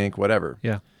don't stink. Whatever.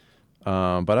 Yeah.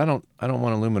 But I don't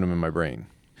want aluminum in my brain.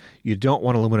 You don't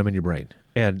want aluminum in your brain,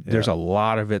 and there's a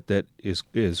lot of it that is.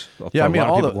 Yeah, I mean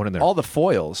all the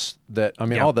foils that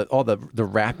all the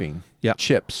wrapping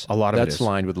chips. A lot of that's it is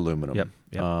lined with aluminum.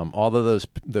 Yep. All of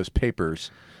those papers.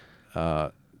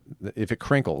 If it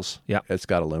crinkles, it's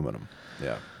got aluminum.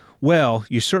 Yeah. Well,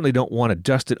 you certainly don't want to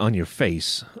dust it on your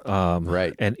face,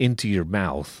 right, and into your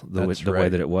mouth the way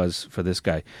that it was for this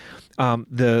guy.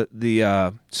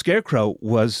 The scarecrow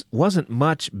wasn't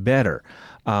much better.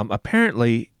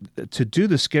 Apparently, to do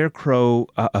the scarecrow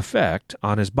effect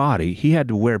on his body, he had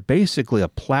to wear basically a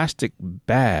plastic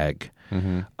bag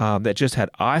that just had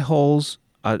eye holes,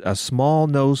 a small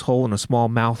nose hole, and a small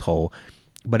mouth hole.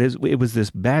 But it was this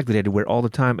bag that he had to wear all the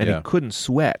time, and he couldn't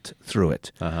sweat through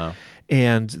it.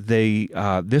 And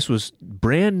this was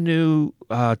brand new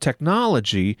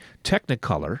technology,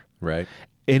 Technicolor. Right.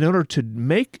 In order to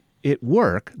make it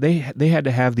work, they had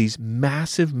to have these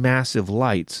massive, massive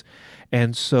lights,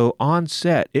 and so on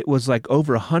set it was like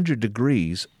over 100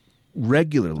 degrees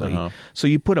regularly. So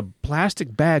you put a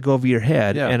plastic bag over your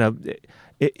head, and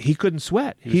he couldn't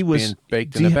sweat. He was being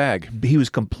baked in a bag. He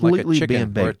was completely like a chicken being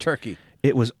baked. Or a turkey.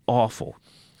 It was awful.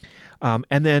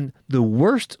 And then the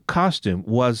worst costume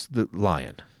was the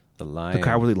lion. The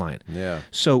Cowardly Lion. Yeah.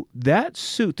 So that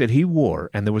suit that he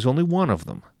wore, and there was only one of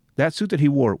them, that suit that he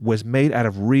wore was made out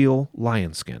of real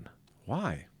lion skin.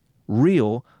 Why?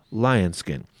 Real lion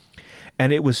skin.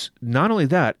 And it was, not only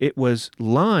that, it was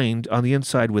lined on the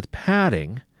inside with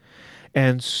padding.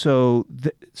 And so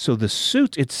the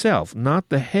suit itself, not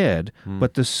the head,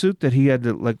 but the suit that he had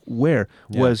to wear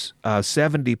was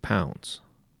 70 pounds.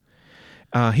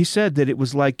 He said that it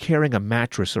was like carrying a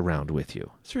mattress around with you.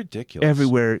 It's ridiculous.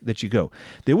 Everywhere that you go.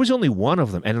 There was only one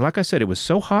of them. And like I said, it was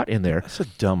so hot in there. That's a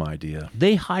dumb idea.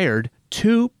 They hired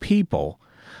 2 people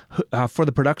for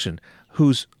the production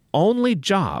whose only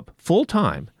job,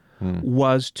 full-time,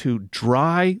 was to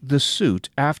dry the suit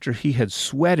after he had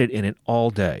sweated in it all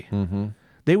day.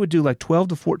 They would do 12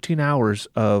 to 14 hours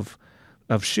of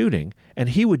shooting, and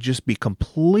he would just be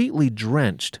completely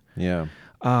drenched. Yeah.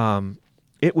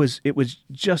 It was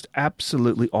just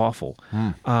absolutely awful.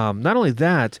 Not only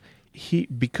that,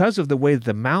 because of the way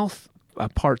the mouth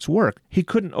parts work. He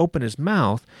couldn't open his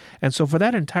mouth, and so for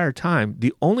that entire time,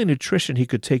 the only nutrition he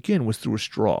could take in was through a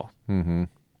straw. Mm-hmm.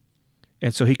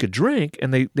 And so he could drink,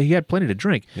 and he had plenty to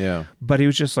drink. Yeah. But he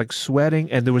was just like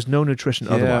sweating, and there was no nutrition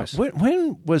otherwise.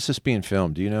 When was this being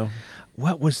filmed? Do you know?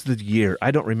 What was the year?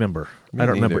 I don't remember. Me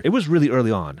neither. It was really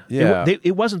early on. Yeah.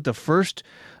 It wasn't the first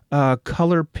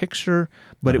color picture,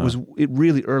 but it was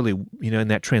really early, in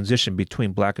that transition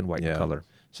between black and white and color.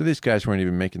 So these guys weren't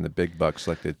even making the big bucks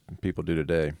like the people do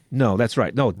today. No, that's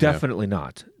right. No, definitely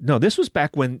not. No, this was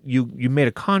back when you made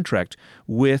a contract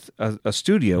with a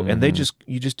studio, and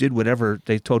you just did whatever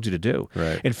they told you to do.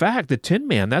 Right. In fact, the Tin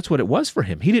Man, that's what it was for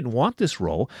him. He didn't want this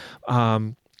role.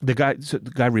 The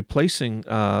guy replacing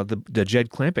the Jed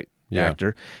Clampett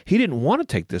actor, he didn't want to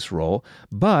take this role,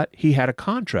 but he had a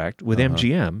contract with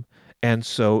MGM, and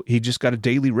so he just got a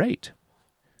daily rate.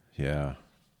 Yeah.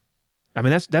 I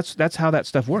mean, that's how that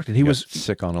stuff worked. And he was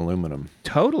sick on aluminum.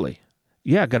 Totally.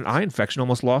 Yeah, got an eye infection,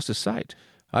 almost lost his sight.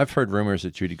 I've heard rumors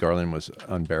that Judy Garland was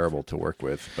unbearable to work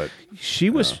with, but she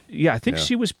was. I think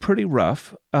she was pretty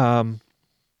rough. There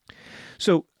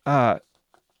was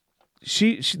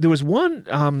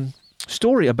one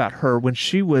story about her when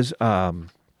she was doing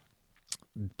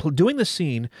the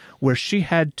scene where she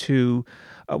had to.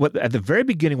 At the very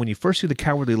beginning, when you first see the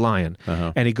Cowardly Lion,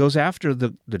 and he goes after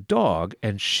the dog,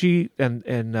 and she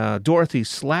and Dorothy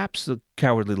slaps the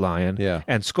Cowardly Lion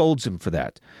and scolds him for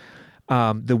that.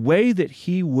 The way that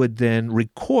he would then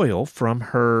recoil from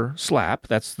her slap,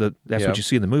 that's what you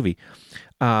see in the movie.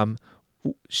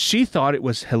 She thought it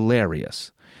was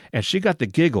hilarious, and she got the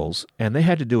giggles, and they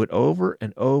had to do it over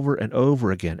and over and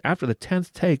over again. After the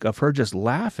 10th take of her just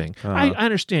laughing, I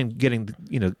understand getting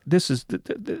this is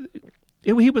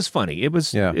he was funny. It was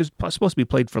supposed to be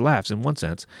played for laughs in one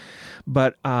sense,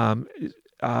 but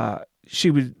she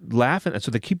would laugh, and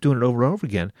so they keep doing it over and over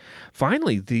again.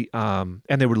 Finally, and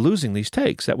they were losing these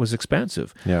takes. That was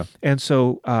expensive. Yeah, and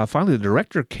so finally, the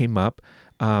director came up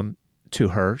to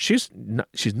her. She's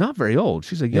not very old.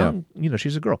 She's a young,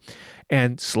 she's a girl,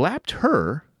 and slapped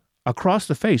her across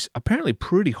the face, apparently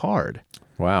pretty hard.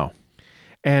 Wow,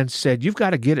 and said, "You've got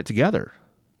to get it together."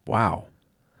 Wow.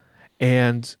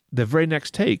 And the very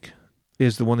next take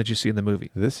is the one that you see in the movie.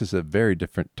 This is a very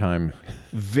different time.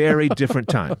 Very different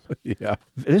time. Yeah.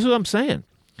 This is what I'm saying.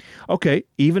 Okay,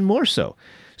 even more so.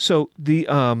 So the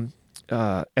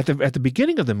at the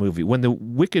beginning of the movie, when the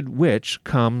Wicked Witch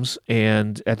comes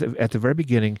and at the very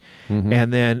beginning,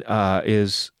 and then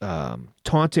is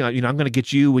taunting, I'm going to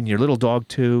get you and your little dog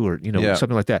too, or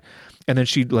something like that, and then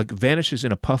she vanishes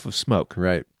in a puff of smoke.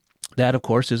 Right. That, of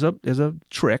course, is a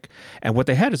trick. And what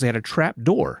they had is they had a trap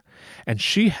door, and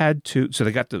she had to. So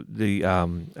they got the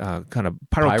kind of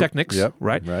pyrotechnics,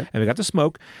 right? And they got the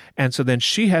smoke, and so then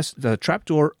the trap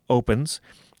door opens.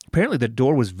 Apparently, the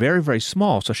door was very, very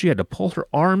small, so she had to pull her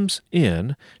arms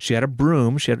in. She had a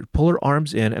broom. She had to pull her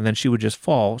arms in, and then she would just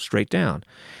fall straight down.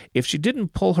 If she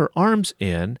didn't pull her arms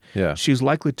in, she was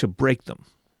likely to break them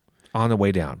on the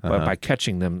way down by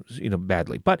catching them,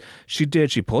 badly. But she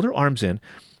did. She pulled her arms in.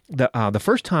 The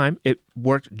first time it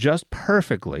worked just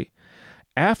perfectly.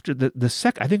 After the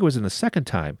second, I think it was in the second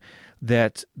time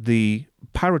that the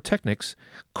pyrotechnics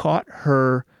caught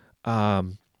her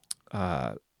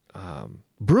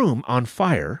broom on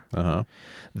fire.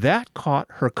 That caught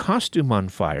her costume on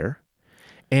fire,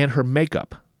 and her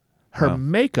makeup. Her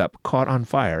makeup caught on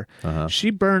fire. She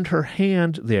burned her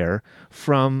hand there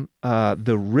from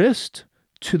the wrist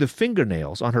to the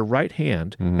fingernails on her right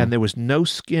hand, and there was no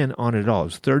skin on it at all. It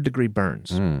was third-degree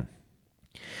burns.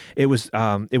 It was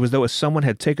though as someone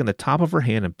had taken the top of her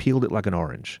hand and peeled it like an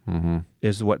orange,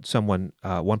 is what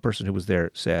one person who was there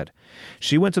said.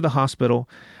 She went to the hospital,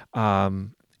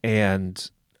 and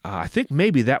I think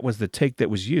maybe that was the take that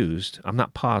was used. I'm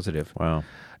not positive. Wow.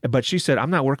 But she said,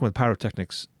 "I'm not working with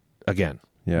pyrotechnics again.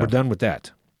 Yeah. We're done with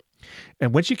that."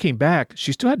 And when she came back,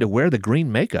 she still had to wear the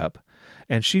green makeup,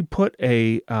 and she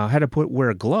had to wear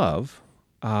a glove,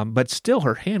 but still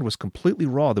her hand was completely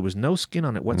raw. There was no skin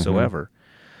on it whatsoever.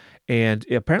 And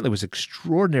it apparently was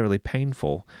extraordinarily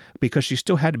painful because she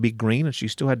still had to be green and she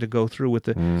still had to go through with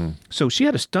it. So she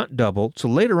had a stunt double. So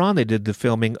later on they did the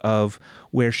filming of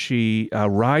where she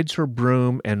rides her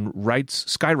broom and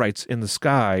skywrites in the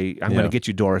sky, "I'm going to get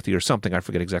you, Dorothy," or something. I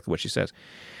forget exactly what she says.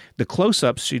 The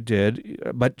close-ups she did,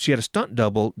 but she had a stunt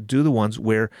double do the ones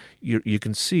where you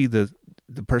can see the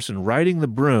person riding the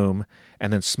broom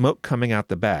and then smoke coming out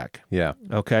the back. Yeah.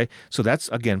 Okay? So that's,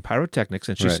 again, pyrotechnics,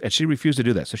 and she refused to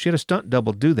do that. So she had a stunt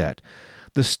double do that.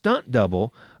 The stunt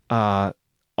double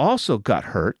also got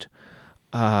hurt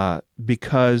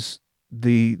because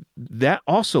that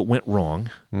also went wrong,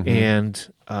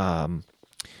 and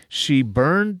She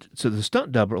burned, so the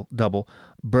stunt double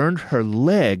burned her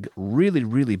leg really,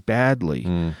 really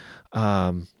badly.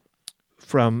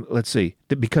 From, let's see,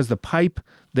 because the pipe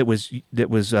that was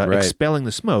expelling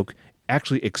the smoke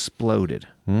actually exploded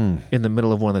in the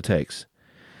middle of one of the takes.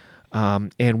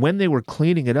 And when they were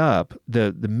cleaning it up,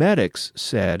 the medics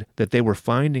said that they were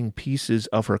finding pieces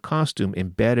of her costume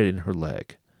embedded in her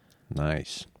leg.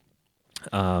 Nice.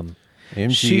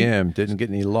 MGM didn't get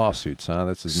any lawsuits, huh?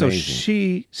 That's amazing. So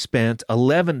she spent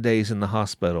 11 days in the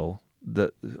hospital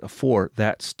for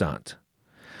that stunt.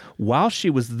 While she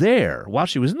was in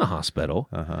the hospital,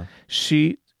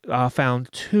 she found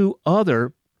two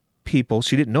other people.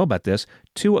 She didn't know about this.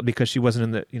 Because she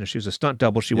wasn't she was a stunt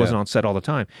double. She wasn't on set all the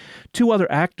time. Two other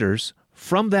actors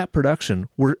from that production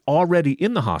were already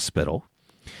in the hospital.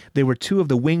 They were two of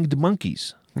the winged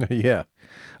monkeys. Yeah.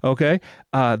 Okay.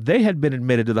 They had been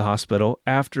admitted to the hospital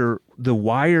after the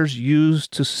wires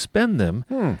used to suspend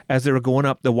them as they were going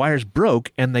up. The wires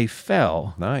broke and they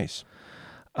fell. Nice.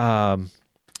 The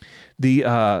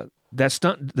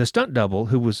stunt double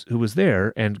who was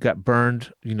there and got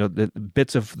burned, the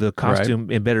bits of the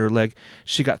costume embedded in her leg.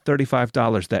 She got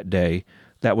 $35 that day.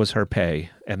 That was her pay,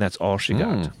 and that's all she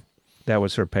got. That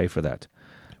was her pay for that.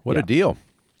 What a deal!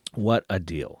 What a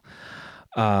deal!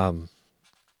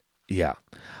 Yeah.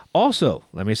 Also,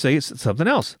 let me say something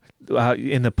else.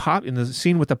 In the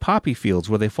scene with the poppy fields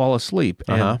where they fall asleep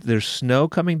and there's snow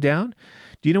coming down.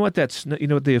 Do you know what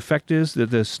what the effect is?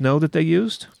 The snow that they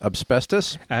used?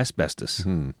 Asbestos.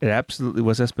 It absolutely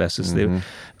was asbestos.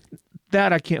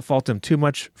 That I can't fault them too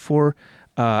much for.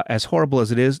 As horrible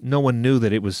as it is, no one knew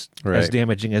that it was as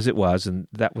damaging as it was, and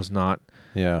that was not.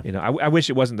 Yeah. I wish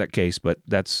it wasn't that case, but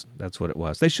that's what it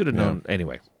was. They should have known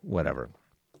anyway. Whatever.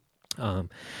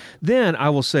 Then I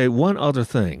will say one other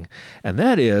thing, and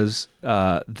that is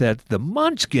that the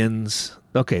Munchkins.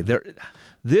 Okay,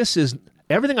 this is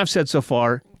everything I've said so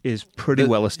far is pretty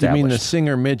well established. You mean the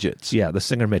singer midgets? Yeah, the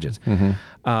singer midgets.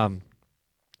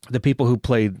 The people who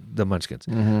played the Munchkins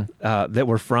that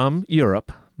were from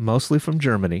Europe, mostly from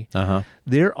Germany.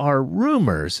 There are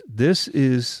rumors. This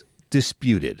is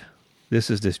disputed.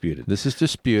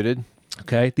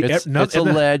 Okay, it's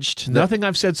alleged. Nothing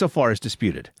I've said so far is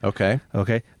disputed. Okay,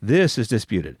 this is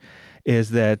disputed.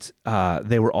 Is that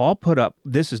they were all put up?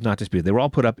 This is not disputed. They were all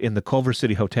put up in the Culver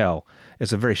City Hotel.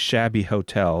 It's a very shabby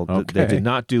hotel that did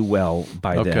not do well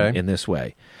by them in this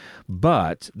way.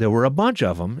 But there were a bunch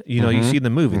of them. You see in the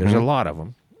movie. There's a lot of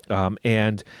them,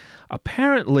 and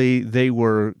apparently they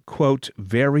were, quote,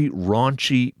 very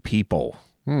raunchy people,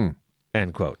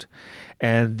 end quote.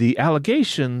 And the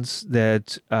allegations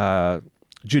that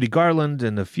Judy Garland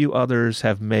and a few others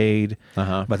have made,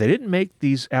 but they didn't make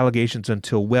these allegations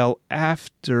until well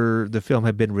after the film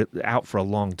had been out for a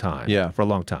long time. Yeah. For a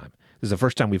long time. This is the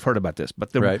first time we've heard about this.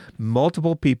 But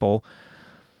multiple people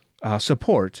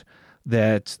support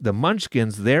that the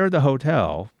Munchkins there at the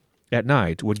hotel at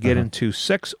night would get into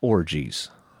sex orgies.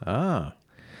 The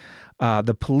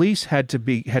police had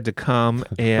to come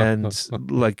and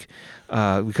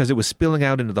because it was spilling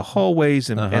out into the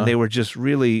hallways and they were just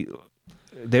really.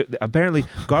 Apparently,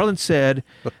 Garland said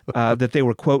that they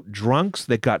were, quote, drunks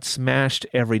that got smashed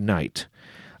every night,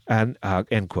 and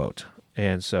end quote.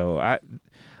 And so I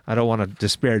don't want to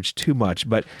disparage too much,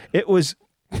 but it was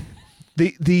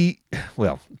too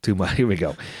much. Here we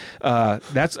go.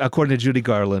 That's according to Judy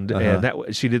Garland, and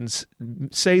that she didn't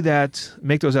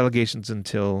make those allegations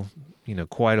until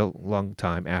quite a long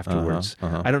time afterwards.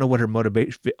 I don't know what her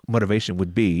motivation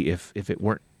would be if it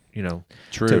weren't.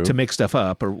 True. To make stuff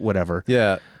up or whatever.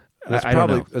 Yeah, I don't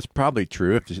know. That's probably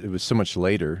true. If it was so much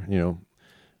later,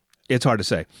 it's hard to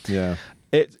say. Yeah,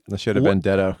 that should have been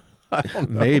Detto. I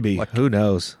don't know. Maybe who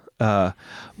knows?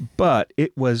 But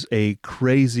it was a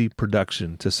crazy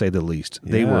production to say the least.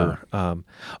 They were.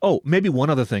 Maybe one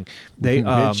other thing. They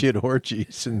midget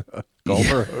orgies in the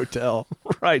Culver Hotel.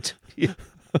 Right. Yeah.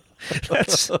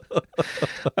 That's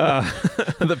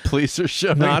the police are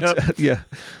showing up. Yeah.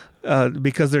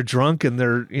 Because they're drunk and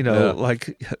they're,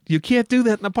 like, you can't do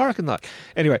that in the parking lot.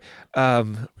 Anyway.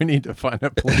 We need to find a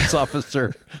police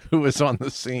officer who was on the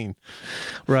scene.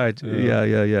 Right.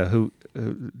 Yeah. Who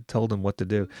told them what to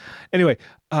do. Anyway,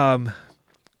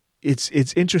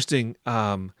 it's interesting.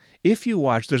 If you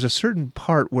watch, there's a certain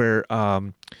part where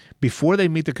before they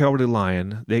meet the Cowardly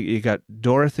Lion, you got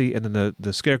Dorothy and then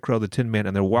the Scarecrow, the Tin Man,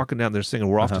 and they're walking down there singing,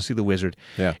 "We're off to see the wizard."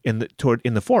 Yeah. In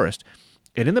the forest.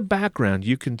 And in the background,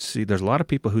 you can see, there's a lot of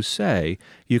people who say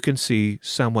you can see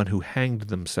someone who hanged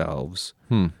themselves.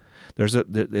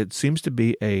 It seems to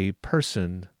be a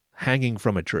person hanging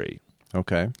from a tree.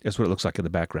 Okay. That's what it looks like in the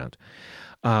background.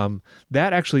 That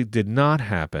actually did not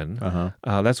happen.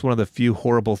 That's one of the few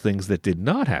horrible things that did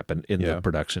not happen in the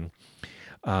production.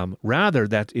 Rather,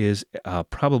 that is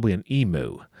probably an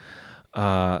emu.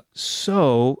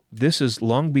 So this is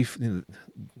long before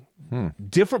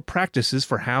different practices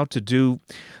for how to do.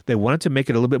 They wanted to make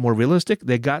it a little bit more realistic.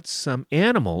 They got some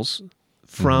animals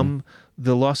from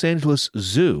the Los Angeles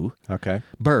Zoo,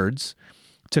 birds,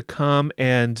 to come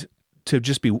and to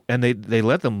just be, and they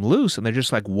let them loose, and they're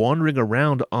just like wandering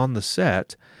around on the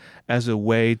set as a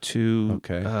way to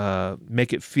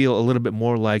make it feel a little bit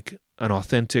more like an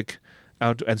authentic.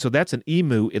 And so that's an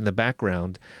emu in the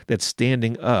background that's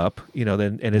standing up,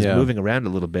 and is moving around a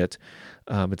little bit.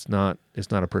 It's not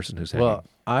a person who's hanging. Well,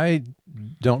 I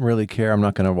don't really care. I'm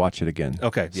not going to watch it again.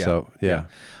 Okay, yeah. So, yeah.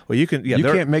 Well, you can. Yeah, you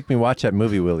can't make me watch that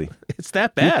movie, Willie. It's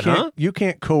that bad, huh? You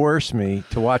can't coerce me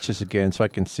to watch this again so I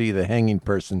can see the hanging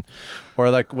person. Or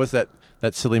like, what's that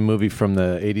silly movie from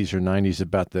the 80s or 90s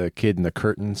about the kid in the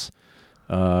curtains?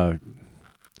 I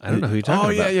don't know who you're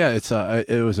talking about. Oh, yeah.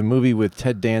 It was a movie with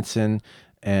Ted Danson,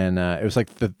 and it was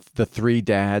like the three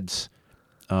dads.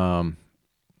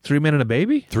 3 Men and a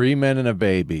Baby? 3 Men and a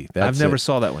Baby. I've never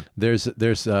saw that one. There's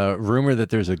a rumor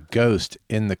that there's a ghost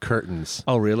in the curtains.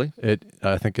 Oh, really?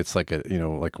 I think it's like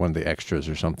like one of the extras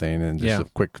or something, and just a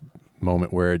quick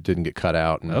moment where it didn't get cut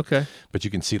out. And, but you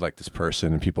can see like this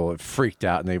person, and people have freaked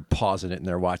out, and they pausing it, and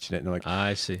they're watching it, and they're like,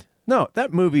 I see. No,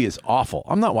 that movie is awful.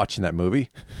 I'm not watching that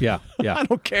movie. Yeah. I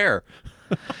don't care.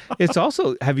 It's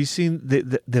also, have you seen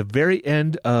the very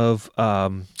end of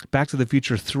Back to the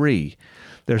Future 3?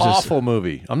 There's awful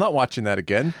movie. I'm not watching that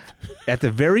again. At the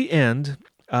very end,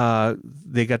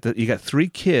 you got three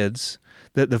kids.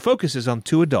 The focus is on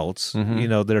two adults,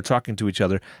 that are talking to each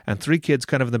other, and three kids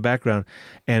kind of in the background.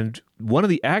 And one of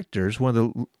the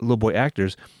little boy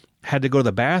actors, had to go to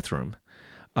the bathroom.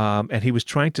 And he was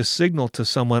trying to signal to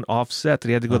someone offset that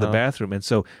he had to go to the bathroom. And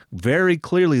so very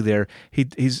clearly there,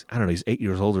 he's, I don't know, he's 8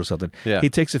 years old or something. Yeah. He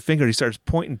takes a finger, he starts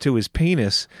pointing to his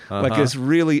penis, like this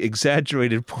really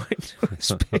exaggerated point to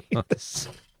his penis,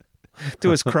 to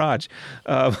his crotch.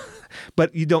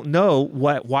 But you don't know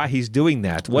why he's doing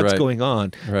that, what's going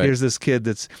on. Right. Here's this kid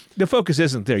the focus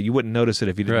isn't there. You wouldn't notice it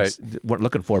if you weren't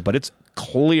looking for it, but it's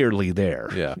clearly there.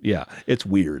 Yeah. Yeah. It's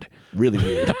weird. Really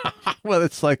weird. Well,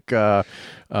 it's like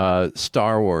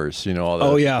Star Wars, all that.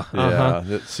 Oh, yeah.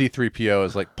 The C-3PO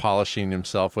is like polishing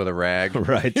himself with a rag.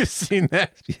 Right. You've seen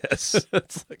that? Yes.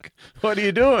 It's like, what are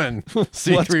you doing,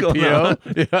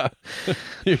 C-3PO? Yeah.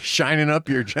 You're shining up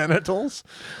your genitals?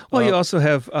 Well, you also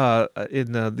have,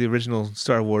 in the original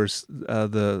Star Wars,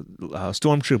 the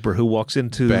stormtrooper who walks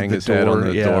into bang the his door. Head on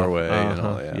the doorway. And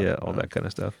all, all that kind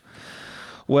of stuff.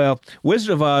 Well, Wizard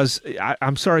of Oz,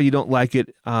 I'm sorry you don't like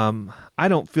it. I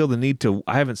don't feel the need to.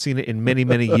 I haven't seen it in many,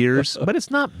 many years, but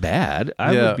it's not bad.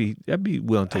 I'd be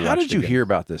willing to watch it. How did you hear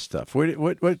about this stuff?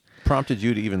 What prompted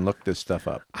you to even look this stuff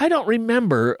up? I don't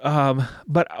remember,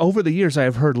 but over the years I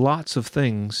have heard lots of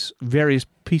things, various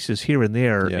pieces here and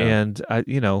there, and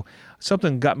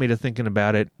something got me to thinking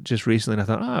about it just recently, and I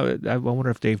thought, I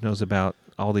wonder if Dave knows about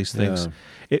all these things.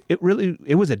 Yeah. It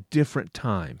was a different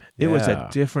time. It was a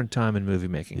different time in movie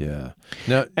making. Yeah.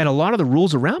 Now, and a lot of the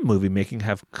rules around movie making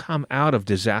have come out of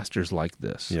disasters like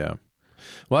this. Yeah.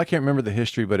 Well, I can't remember the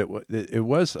history, but it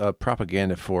was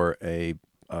propaganda for a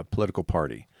political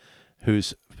party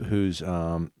whose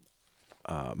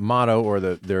motto or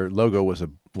their logo was a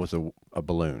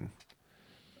balloon.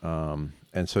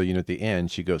 And so, at the end,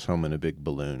 she goes home in a big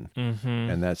balloon,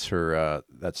 and that's her.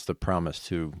 That's the promise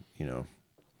to,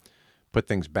 put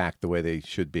things back the way they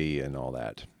should be, and all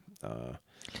that.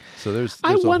 So there's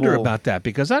I wonder about that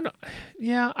because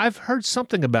I've heard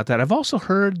something about that. I've also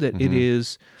heard that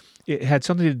it had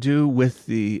something to do with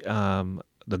the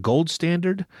gold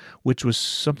standard, which was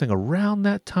something around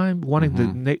that time,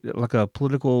 wanting like a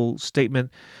political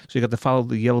statement. So you got to follow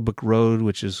the Yellow Brick Road,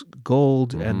 which is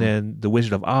gold, and then the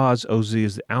Wizard of Oz, OZ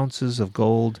is the ounces of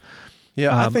gold.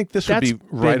 Yeah, I think this would be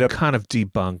right up. Kind of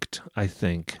debunked. I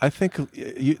think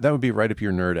that would be right up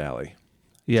your nerd alley.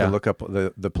 Yeah, to look up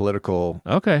the political.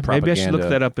 Okay, maybe I should look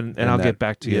that up and I'll get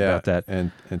back to you about that.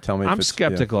 And tell me. I'm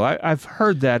skeptical. I've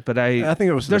heard that, but I think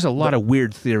it was. There's a lot of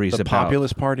weird theories about the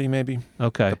Populist Party, maybe.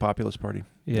 Okay, the Populist Party.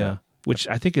 Yeah, which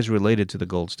I think is related to the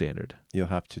gold standard. You'll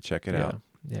have to check it out.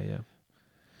 Yeah.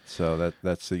 So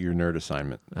that's your nerd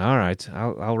assignment. All right,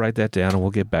 I'll write that down and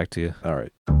we'll get back to you. All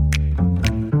right.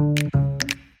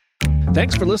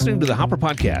 Thanks for listening to the Hopper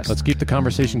Podcast. Let's keep the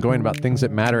conversation going about things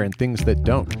that matter and things that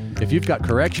don't. If you've got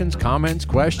corrections, comments,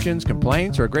 questions,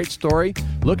 complaints, or a great story,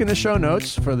 look in the show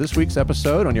notes for this week's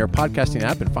episode on your podcasting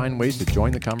app and find ways to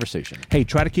join the conversation. Hey,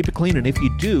 try to keep it clean, and if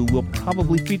you do, we'll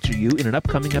probably feature you in an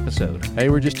upcoming episode. Hey,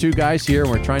 we're just two guys here,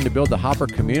 and we're trying to build the Hopper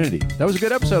community. That was a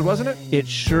good episode, wasn't it? It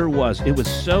sure was. It was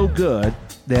so good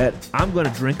that I'm going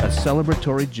to drink a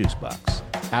celebratory juice box.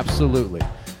 Absolutely.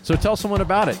 So tell someone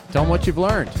about it. Tell them what you've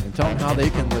learned, and tell them how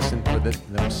they can listen for it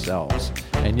themselves.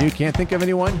 And you can't think of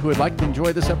anyone who would like to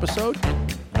enjoy this episode?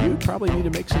 You probably need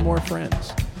to make some more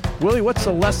friends. Willie, what's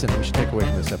the lesson we should take away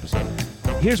from this episode?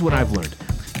 Here's what I've learned.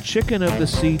 Chicken of the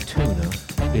sea tuna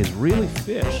is really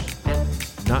fish,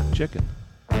 not chicken.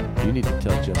 You need to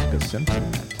tell Jessica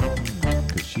Simpson that,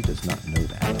 because she does not know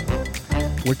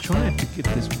that. We're trying to get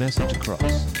this message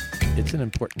across. It's an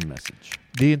important message.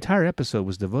 The entire episode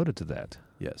was devoted to that.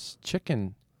 Yes.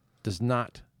 Chicken does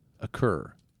not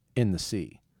occur in the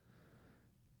sea.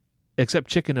 Except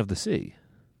chicken of the sea.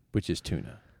 Which is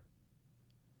tuna.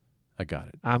 I got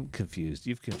it. I'm confused.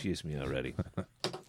 You've confused me already.